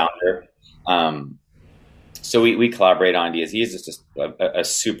 the founder. So we collaborate on ideas. He's just a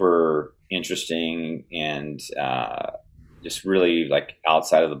super interesting and just really like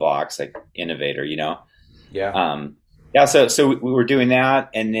outside of the box, like innovator, Yeah. So we were doing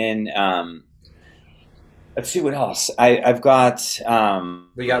that, and then let's see what else. I've got. You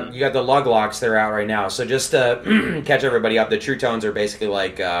got the lug locks that are out right now. So just to catch everybody up, the True Tones are basically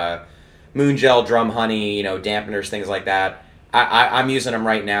like Moon Gel, Drum Honey, dampeners, things like that. I'm using them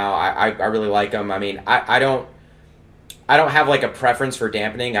right now. I really like them. I mean, I don't have like a preference for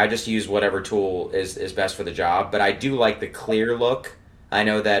dampening. I just use whatever tool is best for the job. But I do like the clear look. I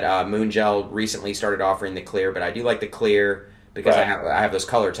know that Moon Gel recently started offering the clear, but I do like the clear because I have those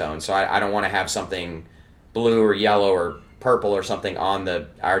color tones. So I don't want to have something blue or yellow or purple or something on the.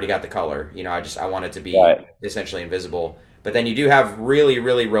 I already got the color. I want it to be essentially invisible. But then you do have really,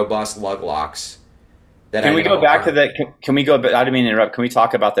 really robust lug locks. Can we go back to that? Can we go? I didn't mean to interrupt. Can we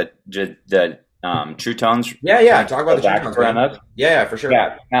talk about the True Tones? Yeah. Talk about the True Tones around those. Yeah, for sure.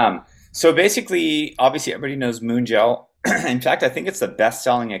 Yeah. So basically, obviously, everybody knows Moon Gel. In fact, I think it's the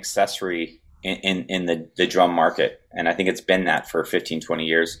best-selling accessory in the drum market, and I think it's been that for 15, 20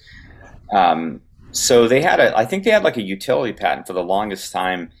 years. So I think they had like a utility patent for the longest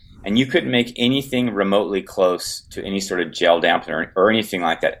time, and you couldn't make anything remotely close to any sort of gel dampener or anything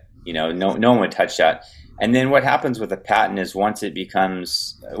like that. No one would touch that. And then what happens with a patent is once it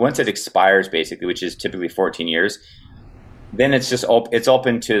expires, basically, which is typically 14 years, then it's just it's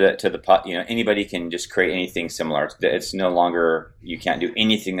open to the anybody can just create anything similar. It's no longer, you can't do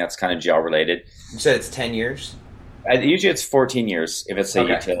anything that's kind of gel related. You said it's 10 years? Usually it's 14 years if it's a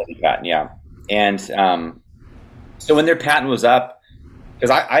Okay. utility patent, yeah. And so when their patent was up, because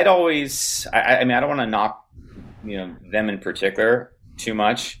I'd always, I mean, I don't want to knock, them in particular too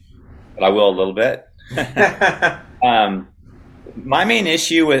much, but I will a little bit. My main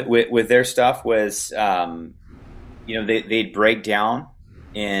issue with their stuff was, they'd break down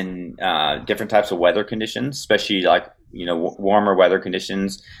in different types of weather conditions, especially like, warmer weather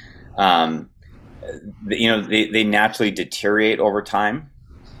conditions. They naturally deteriorate over time.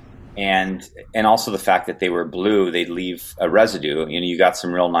 And also the fact that they were blue, they'd leave a residue. You got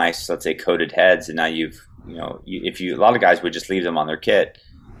some real nice, let's say, coated heads, and now a lot of guys would just leave them on their kit,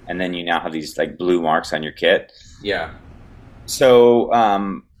 and then you now have these like blue marks on your kit. Yeah. So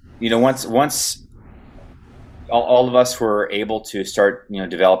once all of us were able to start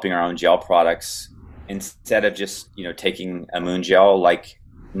developing our own gel products, instead of just taking a Moon gel like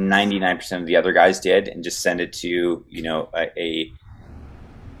 99% of the other guys did and just send it to a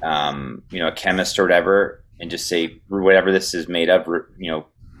chemist or whatever, and just say whatever this is made of,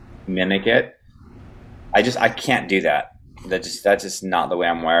 mimic it. I can't do that. That's just not the way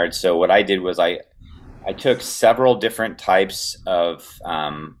I'm wired. So what I did was I took several different types of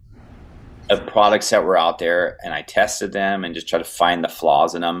products that were out there, and I tested them and just tried to find the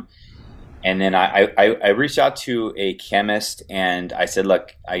flaws in them. And then I reached out to a chemist and I said,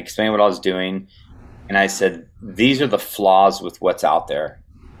 look, I explained what I was doing, and I said, these are the flaws with what's out there.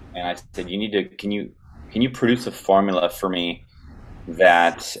 And I said, can you produce a formula for me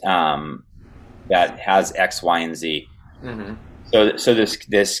that has X, Y, and Z? Mm-hmm. So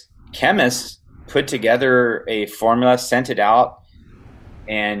this chemist put together a formula, sent it out,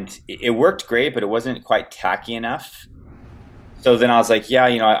 and it worked great, but it wasn't quite tacky enough. So then I was like, yeah,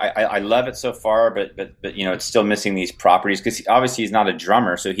 I love it so far, but it's still missing these properties, because obviously he's not a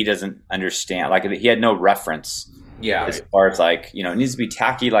drummer, so he doesn't understand. Like, he had no reference. Yeah. As far as like, it needs to be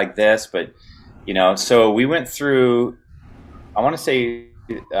tacky like this, but so we went through, I want to say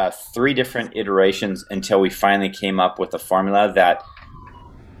 3 different iterations until we finally came up with a formula that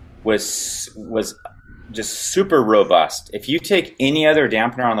was just super robust. If you take any other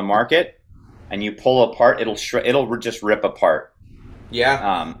dampener on the market and you pull apart, it'll just rip apart.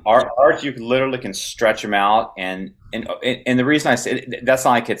 Yeah. Ours, you literally can stretch them out, and the reason I say that's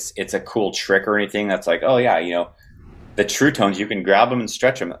not like it's a cool trick or anything. That's like, oh yeah, the True Tones, you can grab them and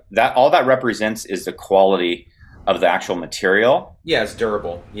stretch them. That all that represents is the quality of the actual material. Yeah, it's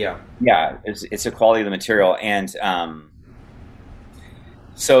durable. Yeah. Yeah, it's the quality of the material, and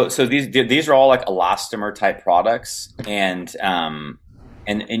so these are all like elastomer type products, and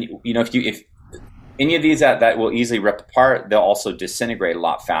if any of these that will easily rip apart, they'll also disintegrate a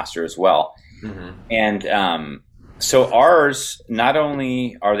lot faster as well. Mm-hmm. And so ours, not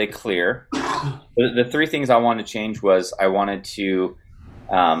only are they clear, the 3 things I wanted to change was I wanted to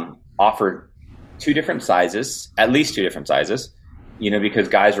offer 2 different sizes, at least 2 different sizes, because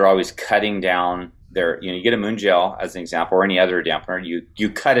guys are always cutting down their, you get a Moon gel as an example, or any other dampener, you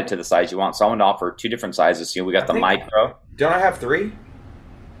cut it to the size you want. So I wanted to offer 2 different sizes. We got the micro. Don't I have 3?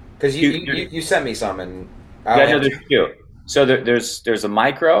 Because you sent me some, and there's 2. So there's a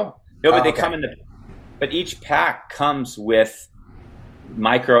micro. No, but they come in but each pack comes with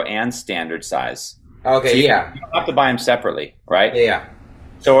micro and standard size. Okay, so you don't have to buy them separately, right? Yeah.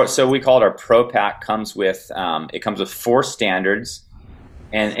 So we call it our Pro Pack. Comes with it comes with 4 standards,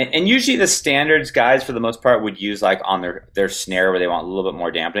 and usually the standards guys for the most part would use like on their snare where they want a little bit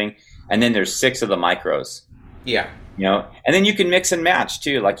more dampening, and then there's 6 of the micros. Yeah. And then you can mix and match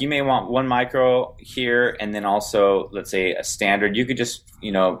too. Like, you may want 1 micro here, and then also, let's say, a standard. You could just,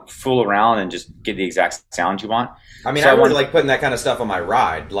 fool around and just get the exact sound you want. I mean, I really like putting that kind of stuff on my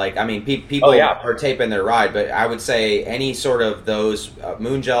ride. Like, I mean, people are taping their ride, but I would say any sort of those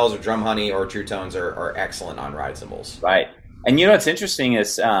Moon gels or Drum Honey or True Tones are excellent on ride cymbals. Right. And what's interesting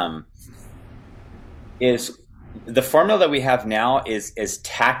is the formula that we have now is as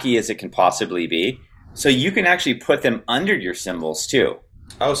tacky as it can possibly be. So you can actually put them under your cymbals too.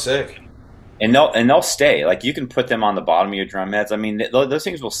 Oh, sick! And they'll stay. Like, you can put them on the bottom of your drum heads. I mean, those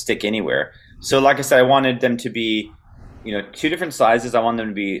things will stick anywhere. So, like I said, I wanted them to be, 2 different sizes. I wanted them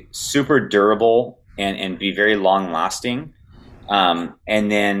to be super durable and be very long lasting.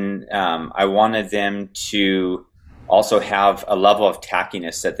 And then I wanted them to also have a level of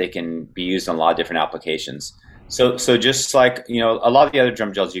tackiness that they can be used in a lot of different applications. So just like, a lot of the other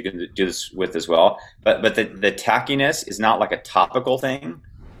drum gels you can do this with as well, but the tackiness is not like a topical thing.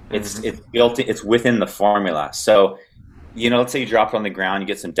 It's built, it's within the formula. So, let's say you drop it on the ground, you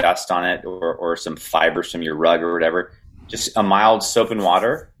get some dust on it or some fibers from your rug or whatever, just a mild soap and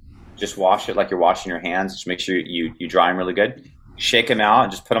water just wash it like you're washing your hands. Just make sure you dry them really good. Shake them out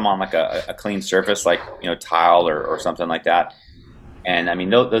and just put them on like a clean surface, like tile or something like that. And I mean,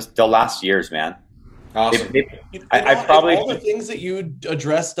 they'll last years, man. Awesome. I probably all the things that you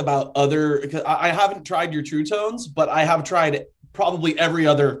addressed about other, because I haven't tried your True Tones, but I have tried probably every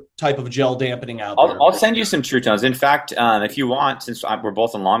other type of gel dampening out there. I'll send you some True Tones. In fact, if you want, since we're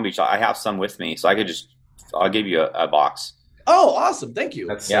both in Long Beach, I have some with me, so I'll give you a box. Oh, awesome! Thank you.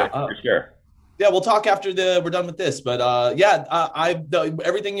 That's for sure. Yeah, we'll talk after we're done with this. But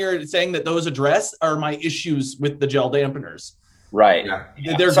everything you're saying that those address are my issues with the gel dampeners. Right.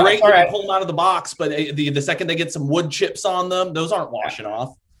 Yeah. They're great. You can pull them out of the box, but the second they get some wood chips on them, those aren't washing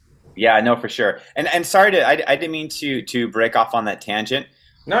off. Yeah, no, for sure. And sorry I didn't mean to break off on that tangent.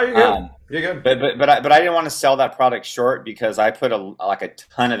 No, you're good. You're good. But I didn't want to sell that product short because I put a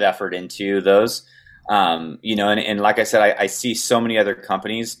ton of effort into those. And like I said, I see so many other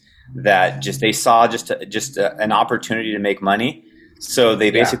companies that they saw an opportunity to make money. So they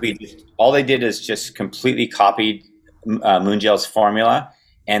basically all they did is just completely copied Moongel's formula,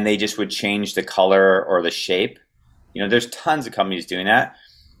 and they just would change the color or the shape. There's tons of companies doing that.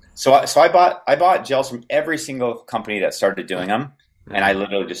 So I bought gels from every single company that started doing them, and I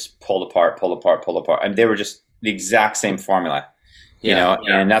literally just pulled apart, and they were just the exact same formula.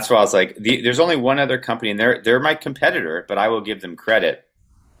 And that's why I was like, there's only one other company, and they're my competitor, but I will give them credit.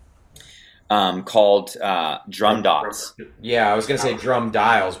 Called Drum Dots. Yeah, I was gonna say Drum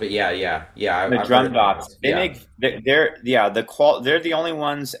Dials, but yeah. The Drum Dots. They're the only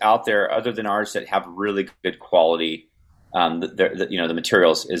ones out there other than ours that have really good quality. The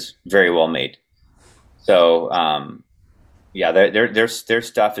materials is very well made. So their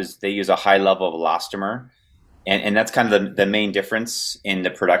stuff is they use a high level of elastomer, and that's kind of the main difference in the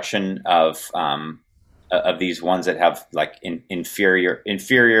production of these ones that have like inferior.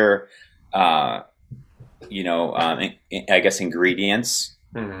 I guess ingredients,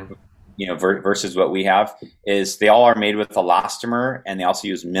 versus what we have is they all are made with elastomer, and they also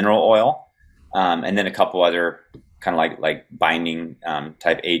use mineral oil, and then a couple other kind of like binding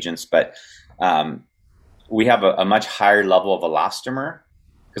type agents. But we have a much higher level of elastomer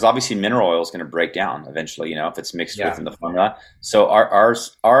because obviously mineral oil is going to break down eventually, if it's mixed within the formula. So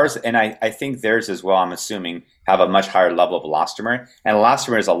ours, and I think theirs as well, I'm assuming, have a much higher level of elastomer. And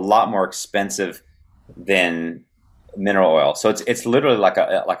elastomer is a lot more expensive than mineral oil. So it's literally like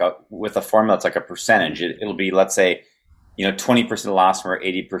a with a formula, it's like a percentage. It'll be, let's say, 20% elastomer,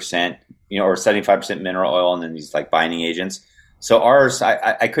 80%, or 75% mineral oil, and then these like binding agents. So ours,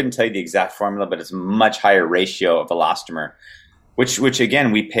 I couldn't tell you the exact formula, but it's a much higher ratio of elastomer. Which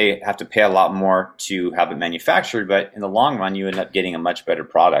again, we have to pay a lot more to have it manufactured, but in the long run, you end up getting a much better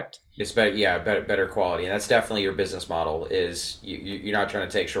product. It's better quality, and that's definitely your business model. Is you're not trying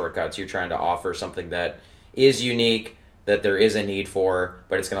to take shortcuts. You're trying to offer something that is unique, that there is a need for,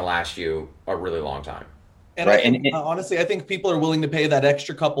 but it's going to last you a really long time. And right. Honestly, I think people are willing to pay that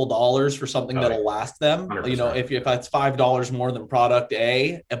extra couple dollars for something that'll last them. 100%. If it's $5 more than product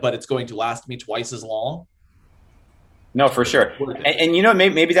A, but it's going to last me twice as long. No, for sure. And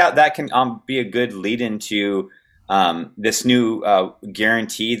maybe that can be a good lead into this new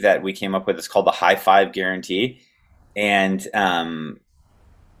guarantee that we came up with. It's called the High Five Guarantee. And it's kind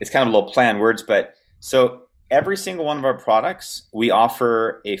of a little play on words, but so every single one of our products, we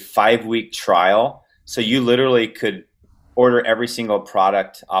offer a 5-week trial. So you literally could order every single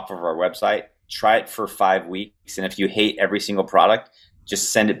product off of our website, try it for 5 weeks. And if you hate every single product,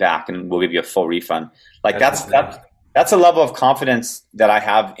 just send it back and we'll give you a full refund. Like that's a level of confidence that I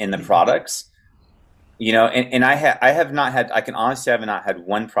have in the products, and I have not had, I can honestly have not had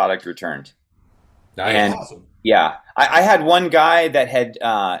one product returned. Nice. And awesome. Yeah, I had one guy that had,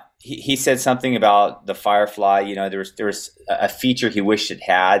 he said something about the Firefly, there was a feature he wished it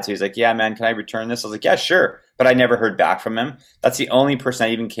had. So he's like, yeah, man, can I return this? I was like, yeah, sure. But I never heard back from him. That's the only person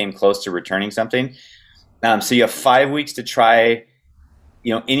I even came close to returning something. So you have 5 weeks to try,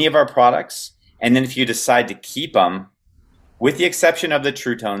 any of our products. And then if you decide to keep them, with the exception of the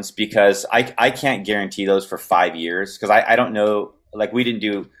True Tones, because I can't guarantee those for 5 years, because I don't know, like we didn't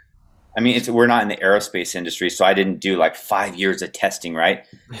do, we're not in the aerospace industry, so I didn't do like 5 years of testing, right?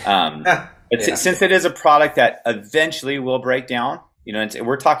 Since it is a product that eventually will break down,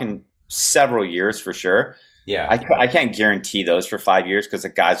 we're talking several years for sure. Yeah, I can't guarantee those for 5 years because the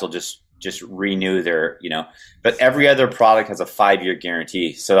guys will just renew their, but every other product has a 5-year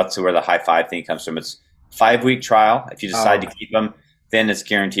guarantee. So that's where the High Five thing comes from. It's 5-week trial. If you decide to keep them, then it's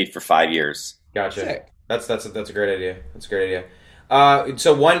guaranteed for 5 years. Gotcha. Sick. That's a great idea. That's a great idea.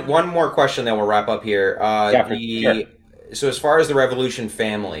 So one more question, then we'll wrap up here. Sure. So as far as the Revolution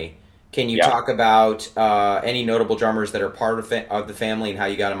family, Can you Yeah. talk about any notable drummers that are part of the family and how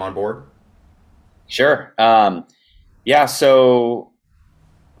you got them on board? Sure. Yeah. So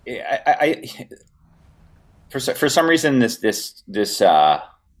I for some reason this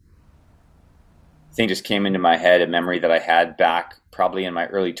thing just came into my head, a memory that I had back probably in my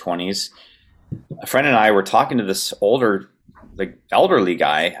early 20s. A friend and I were talking to this elderly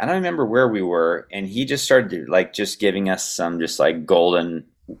guy. I don't remember where we were, and he just started like just giving us some just like golden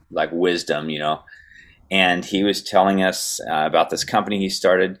like wisdom, you know. And he was telling us about this company he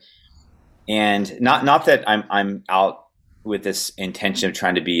started, and not that I'm out with this intention of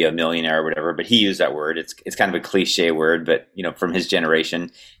trying to be a millionaire or whatever, but he used that word. It's kind of a cliche word, but you know, from his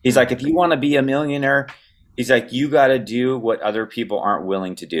generation, he's like, if you want to be a millionaire, he's like, you got to do what other people aren't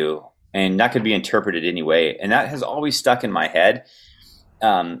willing to do, and that could be interpreted anyway. And that has always stuck in my head.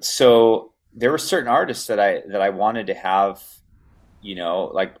 So there were certain artists that I wanted to have, you know,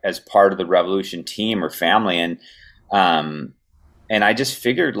 like as part of the Revolution team or family, and I just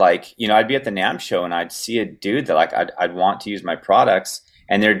figured, like, you know, I'd be at the NAMM show and I'd see a dude that like I'd want to use my products,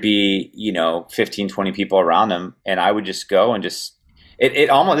 and there'd be, you know, 15, 20 people around him, and I would just go and just it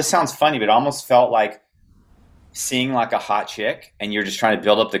almost, this sounds funny, but it almost felt like seeing like a hot chick and you're just trying to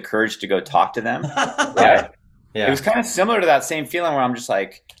build up the courage to go talk to them. Yeah. Yeah. It was kind of similar to that same feeling where I'm just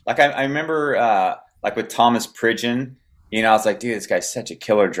like I remember like with Thomas Pridgeon, you know, I was like, dude, this guy's such a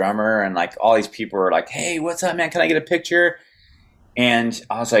killer drummer, and like all these people were like, hey, what's up, man? Can I get a picture? And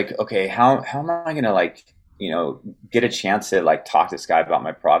I was like, okay, how am I gonna, like, you know, get a chance to like talk to this guy about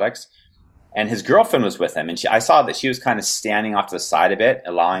my products? And his girlfriend was with him, and I saw that she was kind of standing off to the side a bit,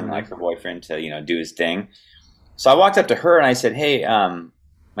 allowing like her boyfriend to, you know, do his thing. So I walked up to her and I said, hey,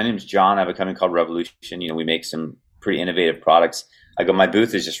 my name is John. I have a company called Revolution. You know, we make some pretty innovative products. I go, my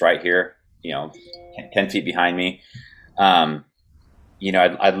booth is just right here, you know, 10 feet behind me. You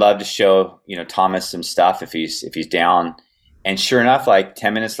know, I'd love to show, you know, Thomas some stuff if he's down. And sure enough, like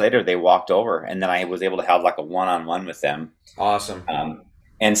 10 minutes later, they walked over, and then I was able to have like a one-on-one with them. Awesome.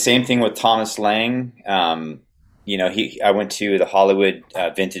 And same thing with Thomas Lang. You know, I went to the Hollywood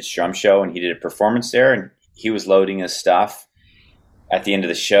Vintage Drum Show, and he did a performance there, and he was loading his stuff at the end of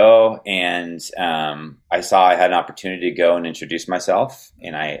the show. And I saw I had an opportunity to go and introduce myself,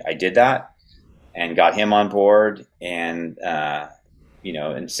 and I did that and got him on board. And, you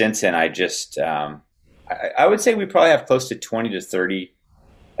know, and since then I just, I would say we probably have close to 20 to 30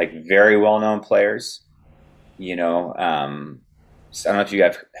 like very well-known players. You know, so I don't know if you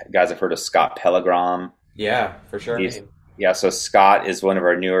guys have heard of Scott Pellegrom. Yeah, for sure. Yeah, so Scott is one of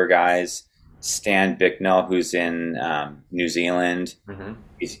our newer guys. Stan Bicknell, who's in New Zealand. Mm-hmm.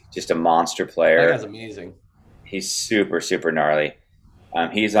 He's just a monster player. That guy's amazing. He's super, super gnarly.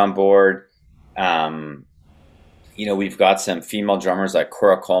 He's on board. You know, we've got some female drummers like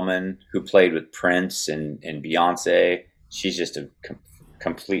Cora Coleman, who played with Prince and Beyonce. She's just a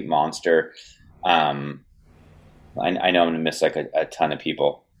complete monster. I know I'm going to miss like a ton of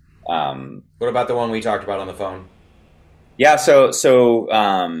people. What about the one we talked about on the phone? Yeah, so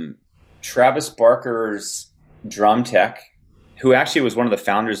Travis Barker's drum tech, who actually was one of the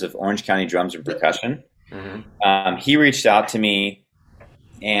founders of Orange County Drums and Percussion, mm-hmm. He reached out to me.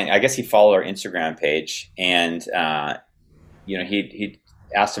 And I guess he followed our Instagram page, and you know, he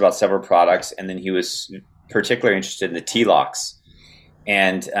asked about several products, and then he was particularly interested in the T-locks.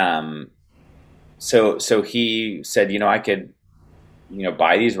 And so he said, you know, I could, you know,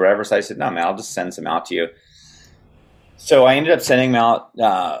 buy these wherever. So I said, no, man, I'll just send some out to you. So I ended up sending him out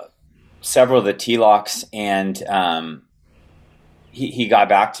several of the T-locks, and he got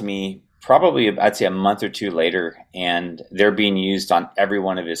back to me probably, I'd say, a month or two later, and they're being used on every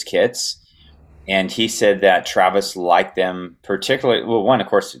one of his kits. And he said that Travis liked them particularly. Well, one, of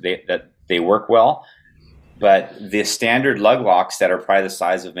course, that they work well, but the standard lug locks that are probably the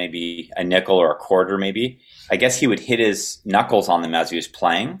size of maybe a nickel or a quarter, maybe, I guess he would hit his knuckles on them as he was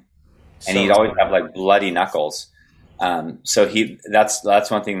playing, and he'd always have like bloody knuckles. So that's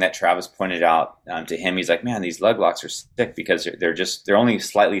one thing that Travis pointed out to him. He's like, man, these lug locks are sick because they're only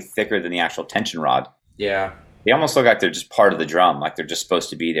slightly thicker than the actual tension rod. Yeah. They almost look like they're just part of the drum, like they're just supposed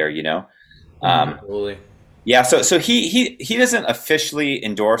to be there, you know? Absolutely. Yeah. So he doesn't officially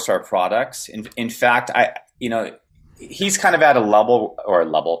endorse our products. In fact, he's kind of at a level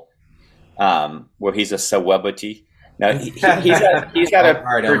where he's a celebrity. Now he's at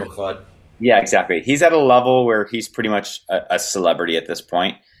a yeah, exactly. He's at a level where he's pretty much a celebrity at this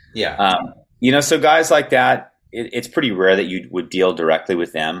point. Yeah. You know, so guys like that, it's pretty rare that you would deal directly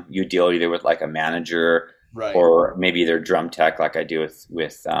with them. You deal either with like a manager, right, or maybe their drum tech, like I do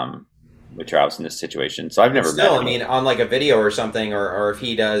with with Travis in this situation. So I've never Still, met I him. mean, on like a video or something, or if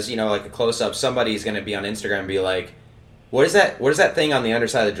he does, like a close up, somebody's going to be on Instagram and be like, "What is that? What is that thing on the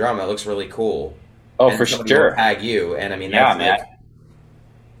underside of the drum? That looks really cool." Oh, and for somebody will sure. tag you, and I mean, Yeah, that's man. like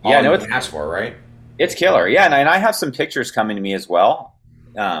all Yeah, no, you it's can ask for, right? It's killer. Yeah, and I have some pictures coming to me as well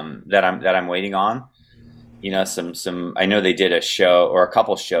that I'm waiting on. Some I know they did a show or a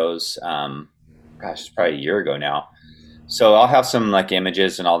couple shows. It's probably a year ago now. So I'll have some like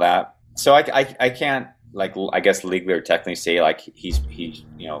images and all that. So I can't like I guess legally or technically say like he's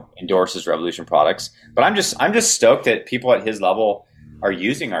endorses Revolution products, but I'm just stoked that people at his level are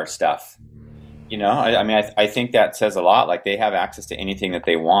using our stuff. I mean I think that says a lot. Like they have access to anything that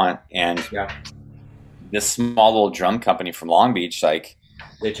they want, and Yeah, this small little drum company from Long Beach, like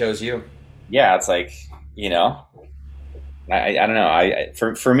they chose you. yeah, it's like I don't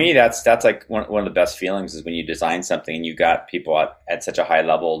know. For me, that's like one of the best feelings is when you design something and you got people at such a high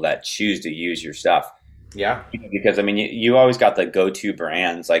level that choose to use your stuff. Yeah, Because I mean, you always got the go-to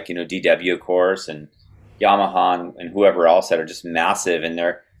brands like DW, of course, and Yamaha and whoever else that are just massive, and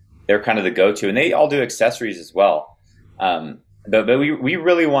they're kind of the go-to, and they all do accessories as well. But we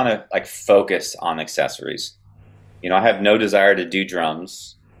really want to like focus on accessories. I have no desire to do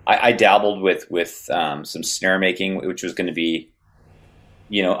drums. I dabbled with some snare making, which was going to be,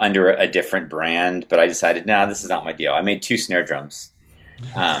 under a different brand, but I decided, this is not my deal. I made 2 snare drums,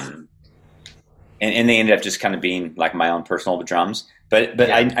 and they ended up just kind of being like my own personal drums. But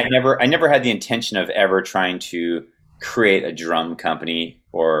Yeah. I never had the intention of ever trying to create a drum company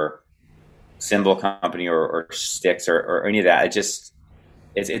or cymbal company or sticks or any of that.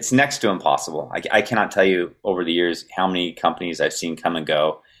 It's next to impossible. I cannot tell you over the years how many companies I've seen come and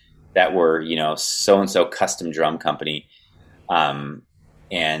go that were, so-and-so custom drum company. And,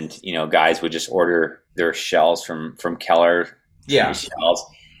 guys would just order their shells from Keller yeah, shells,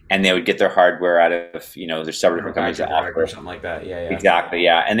 and they would get their hardware out of, there's several different companies that offer or something like that. Yeah, yeah, Exactly,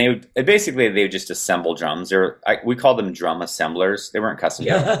 yeah. And they would just assemble drums. We call them drum assemblers. They weren't custom.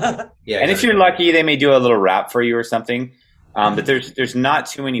 Yeah. Yeah, And if you're lucky, they may do a little wrap for you or something. But there's not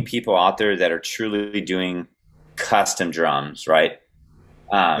too many people out there that are truly doing custom drums, right?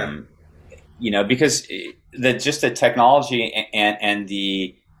 Because the technology and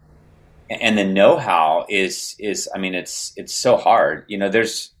the know-how is I mean it's so hard.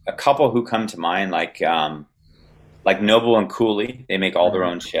 There's a couple who come to mind like Noble and Cooley. They make all their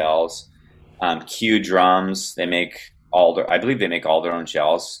own shells. Q Drums, I believe they make all their own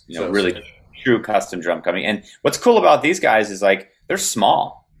shells. Really true custom drum company. And what's cool about these guys is like they're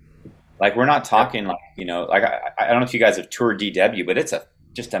small. Like we're not talking like like I don't know if you guys have toured DW, but it's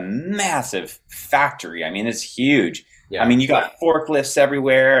just a massive factory. I mean, it's huge. Yeah. I mean, you got forklifts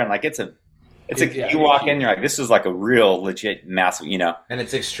everywhere, and like you walk in, you're like, this is like a real legit massive, and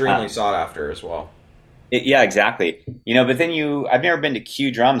it's extremely sought after as well. Yeah, exactly. But then I've never been to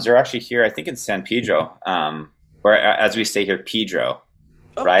Q Drums. They're actually here, I think in San Pedro, or as we say here, Pedro.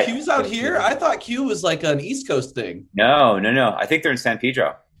 Oh, right? Q's out here? I thought Q was like an East Coast thing. No. I think they're in San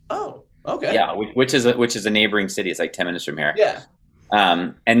Pedro. Oh, okay. Yeah, which is a neighboring city. It's like 10 minutes from here. Yeah.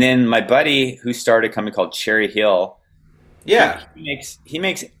 And then my buddy who started a company called Cherry Hill. Yeah, he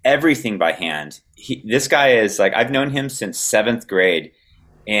makes everything by hand. This guy is like, I've known him since 7th grade,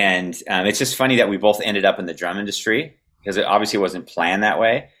 and it's just funny that we both ended up in the drum industry because it obviously wasn't planned that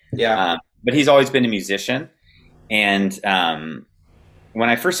way. yeah, but he's always been a musician, and when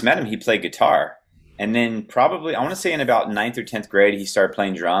I first met him, he played guitar, and then probably I want to say in about 9th or 10th grade, he started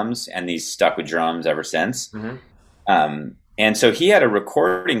playing drums, and he's stuck with drums ever since. Mm-hmm. And so he had a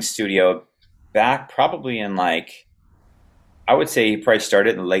recording studio back probably in like, I would say he probably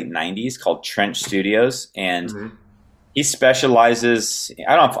started in the late 90s called Trench Studios. And he specializes,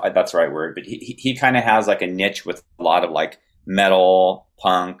 I don't know if that's the right word, but he kind of has like a niche with a lot of like metal,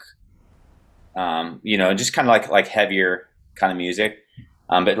 punk, just kind of like heavier kind of music.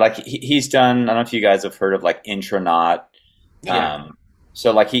 But like he's done, I don't know if you guys have heard of like Intronaut. Yeah.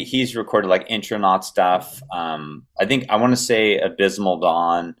 So like he's recorded like Intronaut stuff. I think I want to say Abysmal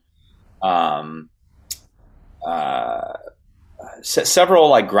Dawn. Several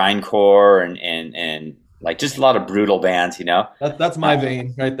like grindcore and like just a lot of brutal bands, That's my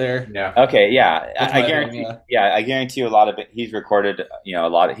vein right there. Yeah. Okay, yeah, That's I my guarantee. vein, yeah. I guarantee you a lot of it. He's recorded, a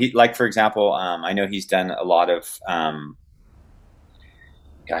lot of. Like for example, I know he's done a lot of.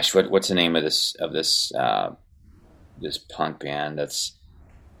 What's the name of this this punk band? That's,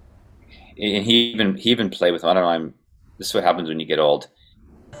 and he even played with. I don't know. This is what happens when you get old.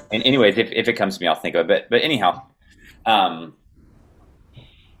 And anyways, if it comes to me, I'll think of it. But anyhow,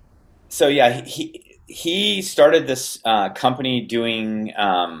 so yeah, he started this company doing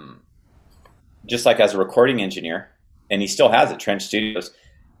just like as a recording engineer, and he still has it, Trench Studios.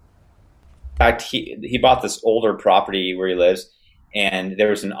 In fact, he bought this older property where he lives, and there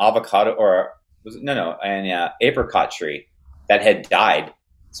was an avocado or was it, no an apricot tree that had died.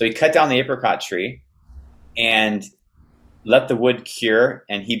 So he cut down the apricot tree and let the wood cure,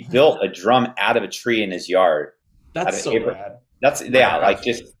 and he built a drum out of a tree in his yard. That's so rad. That's like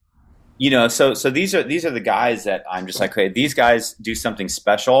just so these are the guys that I'm just like, hey, these guys do something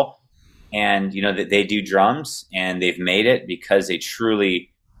special, and that they do drums and they've made it because they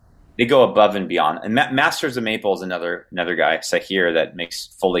go above and beyond. And Masters of Maple is another guy, Sahir, that makes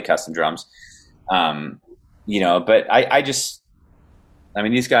fully custom drums. But I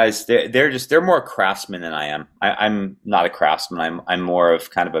mean, these guys, they're more craftsmen than I am. I'm not a craftsman. I'm more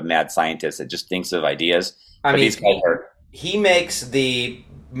of kind of a mad scientist that just thinks of ideas. I mean, these guys he makes the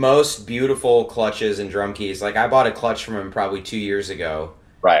most beautiful clutches and drum keys. Like I bought a clutch from him probably 2 years ago.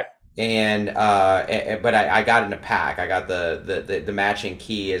 Right. And but I got it in a pack. I got the matching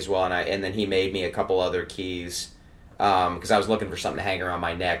key as well, and then he made me a couple other keys because I was looking for something to hang around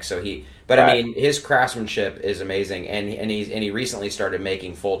my neck. I mean, his craftsmanship is amazing, and he recently started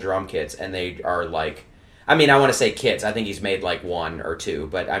making full drum kits, and they are like, I mean, I want to say kits. I think he's made like one or two,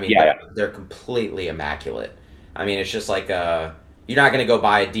 but I mean, they're completely immaculate. I mean, it's just like you're not going to go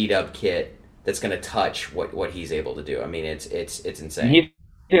buy a D-Dub kit that's going to touch what he's able to do. I mean, it's insane.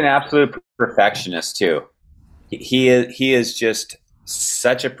 He's an absolute perfectionist too. He is just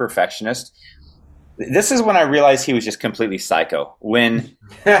such a perfectionist. This is when I realized he was just completely psycho. When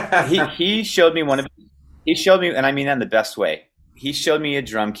he showed me and I mean that in the best way. He showed me a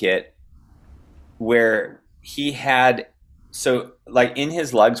drum kit where he had, so like in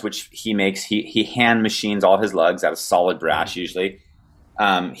his lugs, which he makes, he hand machines all his lugs out of solid brass usually.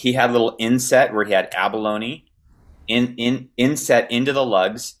 He had a little inset where he had abalone inset into the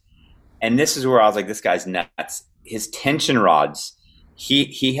lugs, and this is where I was like, this guy's nuts. His tension rods,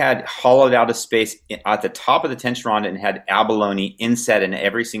 he had hollowed out a space at the top of the tension rod and had abalone inset in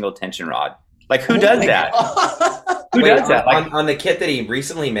every single tension rod. Like, who does that? Who does that? Like, on the kit that he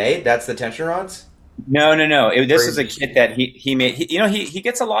recently made, that's the tension rods? No. This is a kit that he made. He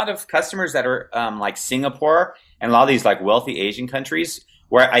gets a lot of customers that are like Singapore and a lot of these like wealthy Asian countries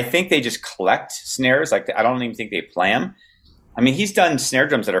where I think they just collect snares. Like, I don't even think they play them. I mean, he's done snare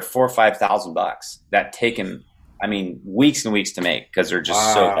drums that are $4,000 or $5,000 that take him, I mean, weeks and weeks to make because they're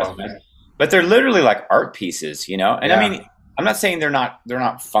just so customized. But they're literally like art pieces, And I mean, I'm not saying they're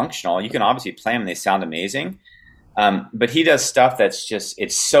not functional. You can obviously play them; they sound amazing. But he does stuff that's just,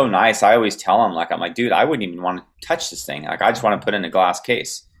 it's so nice. I always tell him, like, I'm like, dude, I wouldn't even want to touch this thing. Like, I just want to put it in a glass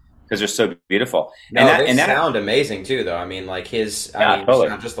case because they're so beautiful. No, they sound amazing too, though. I mean, like totally. It's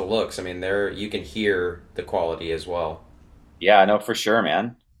not just the looks. I mean, you can hear the quality as well. Yeah, no, for sure,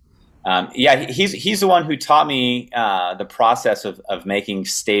 man. He's the one who taught me the process of making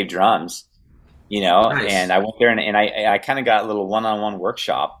stave drums, nice. And I went there and I kind of got a little one-on-one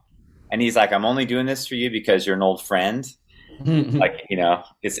workshop. And he's like, I'm only doing this for you because you're an old friend. Like,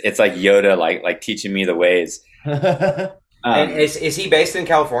 it's like Yoda, like teaching me the ways. And is he based in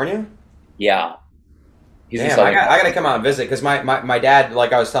California? Yeah. Damn, I got to come out and visit because my dad,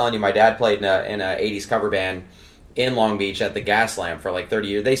 like I was telling you, my dad played in a 80s cover band in Long Beach at the Gas Lamp for like 30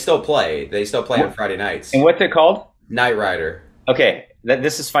 years. They still play on Friday nights. And what's it called? Night Rider. Okay.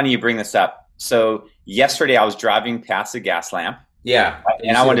 This is funny you bring this up. So yesterday I was driving past the Gas Lamp. Yeah,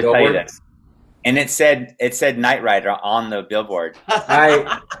 and I wanted to tell you this, and it said Night Rider on the billboard.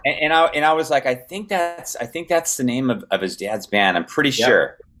 And I was like, I think that's the name of his dad's band. I'm pretty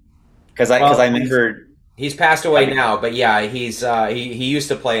sure because I remember he's passed away now, but yeah, he's he used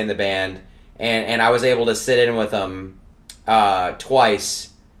to play in the band, and I was able to sit in with him twice,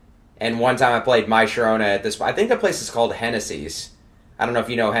 and one time I played My Sharona at this. I think the place is called Hennessy's. I don't know if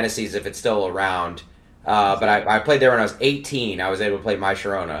you know Hennessy's, if it's still around. But I played there when I was 18. I was able to play My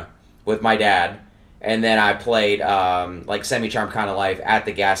Sharona with my dad. And then I played like Semi-Charmed Kind of Life at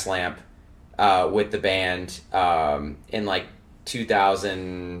the Gas Lamp with the band in like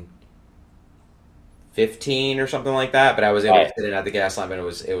 2015 or something like that. But I was able to sit in at the Gas Lamp, and it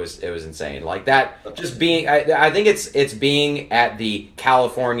was insane. Like that, just being. I think it's being at the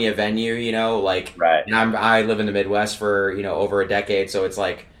California venue, like. Right. And I live in the Midwest for over a decade, so it's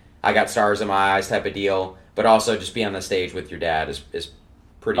like. I got stars in my eyes type of deal, but also just be on the stage with your dad is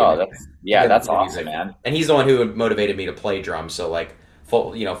pretty. That's awesome, man. And he's the one who motivated me to play drums. So like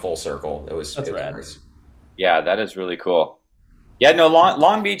full circle. It was nice. Yeah, that is really cool. Yeah, no,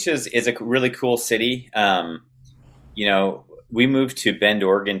 Long Beach is a really cool city. We moved to Bend,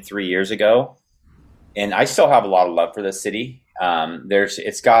 Oregon 3 years ago, and I still have a lot of love for this city.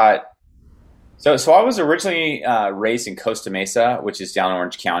 It's got So I was originally raised in Costa Mesa, which is down in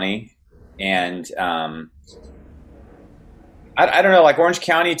Orange County, and I don't know, like Orange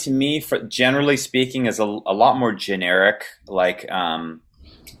County to me, for generally speaking, is a lot more generic.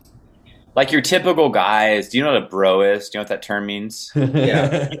 Like your typical guys. Do you know what a bro is? Do you know what that term means?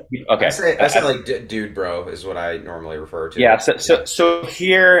 Yeah. Okay. I say like dude bro is what I normally refer to. Yeah. So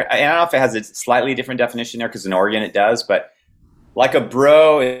here, and I don't know if it has a slightly different definition there because in Oregon it does, but like a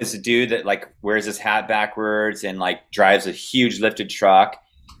bro is a dude that like wears his hat backwards and like drives a huge lifted truck,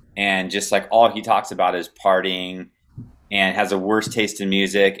 and just like all he talks about is partying, and has a worse taste in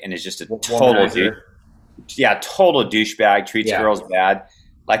music, and is just a total dude. Yeah, total douchebag, treats girls bad.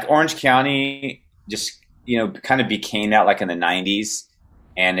 Like Orange County just, kind of became that like in the 90s,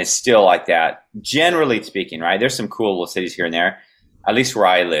 and it's still like that, generally speaking, right? There's some cool little cities here and there, at least where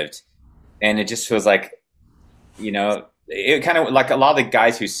I lived. And it just feels like, it kind of like a lot of the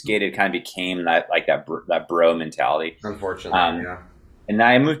guys who skated kind of became that bro mentality. Unfortunately, yeah. And then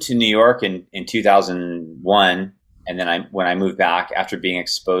I moved to New York in 2001. And then when I moved back after being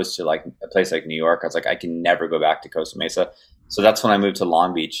exposed to like a place like New York, I was like, I can never go back to Costa Mesa. So that's when I moved to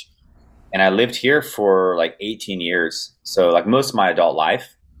Long Beach, and I lived here for like 18 years. So like most of my adult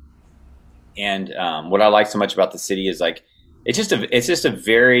life. And what I like so much about the city is like, it's just a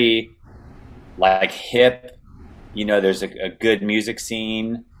very like hip, there's a good music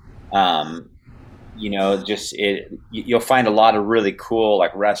scene. You'll find a lot of really cool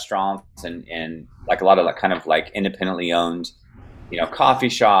like restaurants and like a lot of like kind of like independently owned, coffee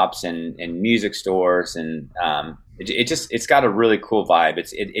shops and music stores, and it's got a really cool vibe.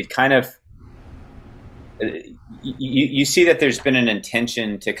 It kind of, you see that there's been an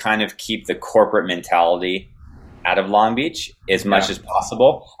intention to kind of keep the corporate mentality out of Long Beach as much as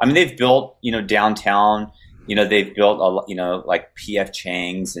possible. I mean, they've built, downtown, they've built a lot, like PF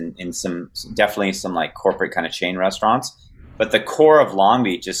Chang's and some definitely some like corporate kind of chain restaurants, but the core of Long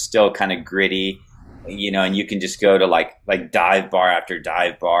Beach is still kind of gritty, and you can just go to like dive bar after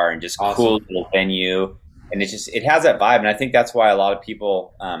dive bar and just awesome. Cool little venue. And it has that vibe. And I think that's why a lot of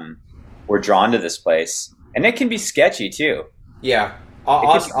people were drawn to this place. And it can be sketchy too. Yeah.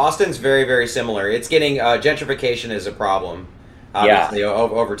 Austin's very, very similar. It's getting, gentrification is a problem, obviously,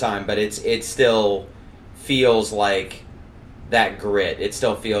 over time, but it still feels like that grit. It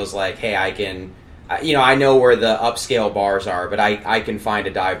still feels like, hey, I can, I know where the upscale bars are, but I can find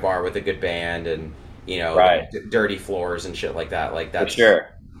a dive bar with a good band and, right. Dirty floors and shit like that. Like that. For sure.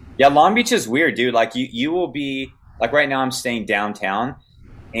 Yeah, Long Beach is weird, dude. Like you will be like right now I'm staying downtown,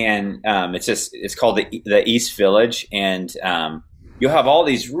 and it's called the East Village, and you'll have all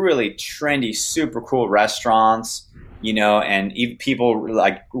these really trendy, super cool restaurants, and even people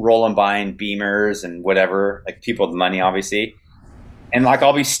like rolling by in Beamers and whatever, like people with money, obviously. And like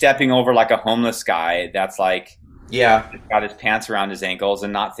I'll be stepping over like a homeless guy that's like, got his pants around his ankles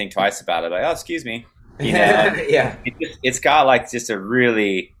and not think twice about it. Like, oh, excuse me. Yeah. It's got like just a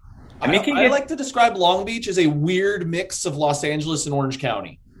really. I like to describe Long Beach as a weird mix of Los Angeles and Orange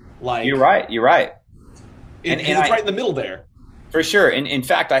County. Like you're right. It's right in the middle there. For sure. And in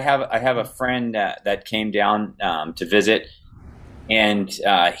fact, I have a friend that came down to visit, and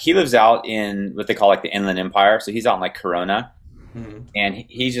he lives out in what they call like the Inland Empire. So he's out in like Corona, and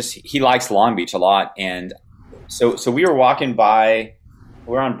he likes Long Beach a lot. And so we were walking by.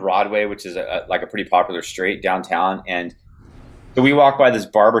 We're on Broadway, which is like a pretty popular street downtown, and so we walk by this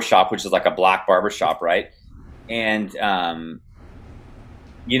barber shop, which is like a black barber shop, right? And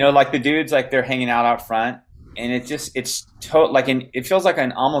like the dudes, like they're hanging out front, and it feels like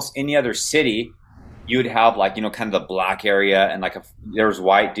in almost any other city, you would have like kind of the black area, and like if there was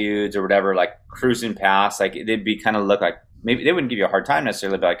white dudes or whatever like cruising past, like they'd be kind of look like maybe they wouldn't give you a hard time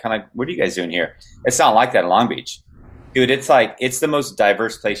necessarily, but like kind of like, what are you guys doing here? It's not like that in Long Beach. Dude, it's the most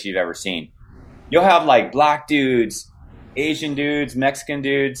diverse place you've ever seen. You'll have like black dudes, Asian dudes, Mexican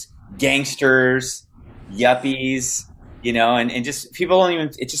dudes, gangsters, yuppies, and just people don't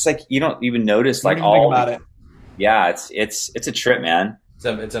even. It's just like you don't even notice like all about it. Yeah, it's a trip, man.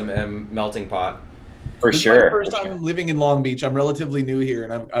 It's a melting pot for sure. My first time living in Long Beach. I'm relatively new here,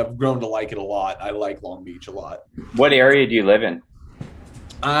 and I've grown to like it a lot. I like Long Beach a lot. What area do you live in?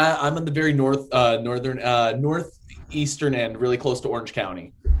 I'm in the very northeastern end, really close to Orange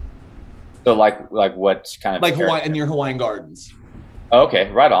County. So like what kind of like Hawaii, near Hawaiian Gardens. Oh,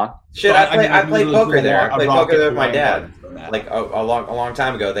 okay, right on. Shit, I played poker there. I played poker there with my dad. Like a long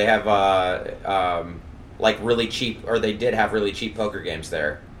time ago. They have like really cheap, or they did have really cheap poker games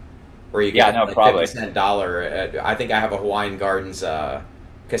there, where you get like probably $50 I think I have a Hawaiian Gardens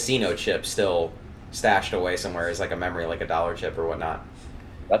casino chip still stashed away somewhere as like a memory, like a dollar chip or whatnot.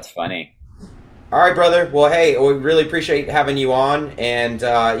 That's funny. All right, brother. Well, hey, we really appreciate having you on, and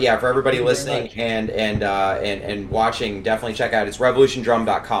yeah, for everybody listening and watching, definitely check out. It's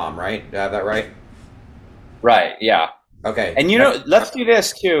revolutiondrum.com, right? Do I have that right? Right. Yeah. Okay. And let's do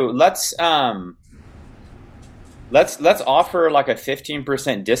this too. Let's offer like a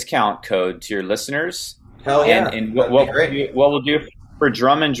 15% discount code to your listeners. Hell yeah. And what we'll do for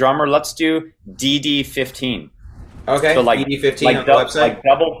Drum and Drummer, let's do DD15. Okay. So like DD15 like on the website.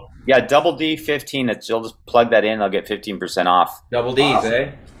 Like double D15. You'll just plug that in. I'll get 15% off. Double D's, awesome.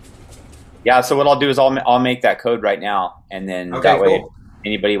 Eh? Yeah. So what I'll do is I'll make that code right now, and then that way, if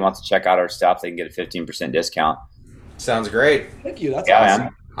anybody wants to check out our stuff, they can get a 15% discount. Sounds great. Thank you. That's awesome.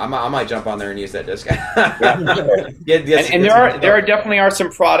 Man. I might jump on there and use that discount. And there definitely are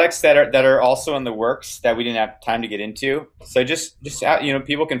some products that are also in the works that we didn't have time to get into. So just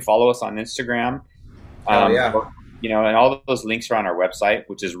people can follow us on Instagram. And all those links are on our website,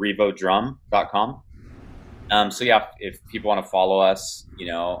 which is revodrum.com. So yeah, if people want to follow us,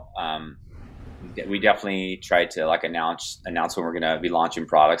 we definitely try to like announce when we're going to be launching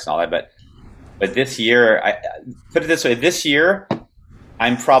products and all that. But this year, I put it this way: this year,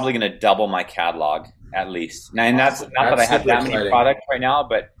 I'm probably going to double my catalog at least. And that's not that I have that many products right now,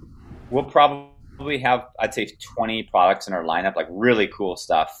 but we'll probably have, I'd say, 20 products in our lineup, like really cool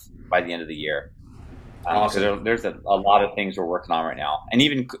stuff by the end of the year. Awesome. There's a lot of things we're working on right now, and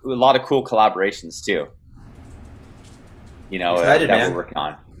even a lot of cool collaborations too. Excited, that man. we're working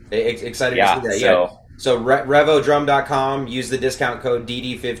on. Excited to see that. So revodrum.com. Use the discount code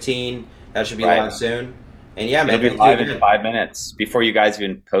DD15. That should be live soon. And yeah, man, it'll be live in 5 minutes before you guys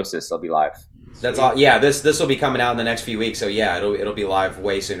even post this. It'll be live. That's all. Yeah, this will be coming out in the next few weeks. So yeah, it'll be live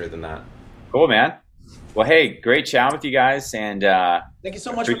way sooner than that. Cool, man. Well, hey, great chatting with you guys, and thank you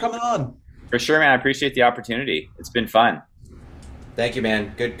so much for coming on. For sure, man. I appreciate the opportunity. It's been fun. Thank you,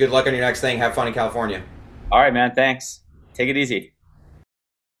 man. Good luck on your next thing. Have fun in California. All right, man. Thanks. Take it easy.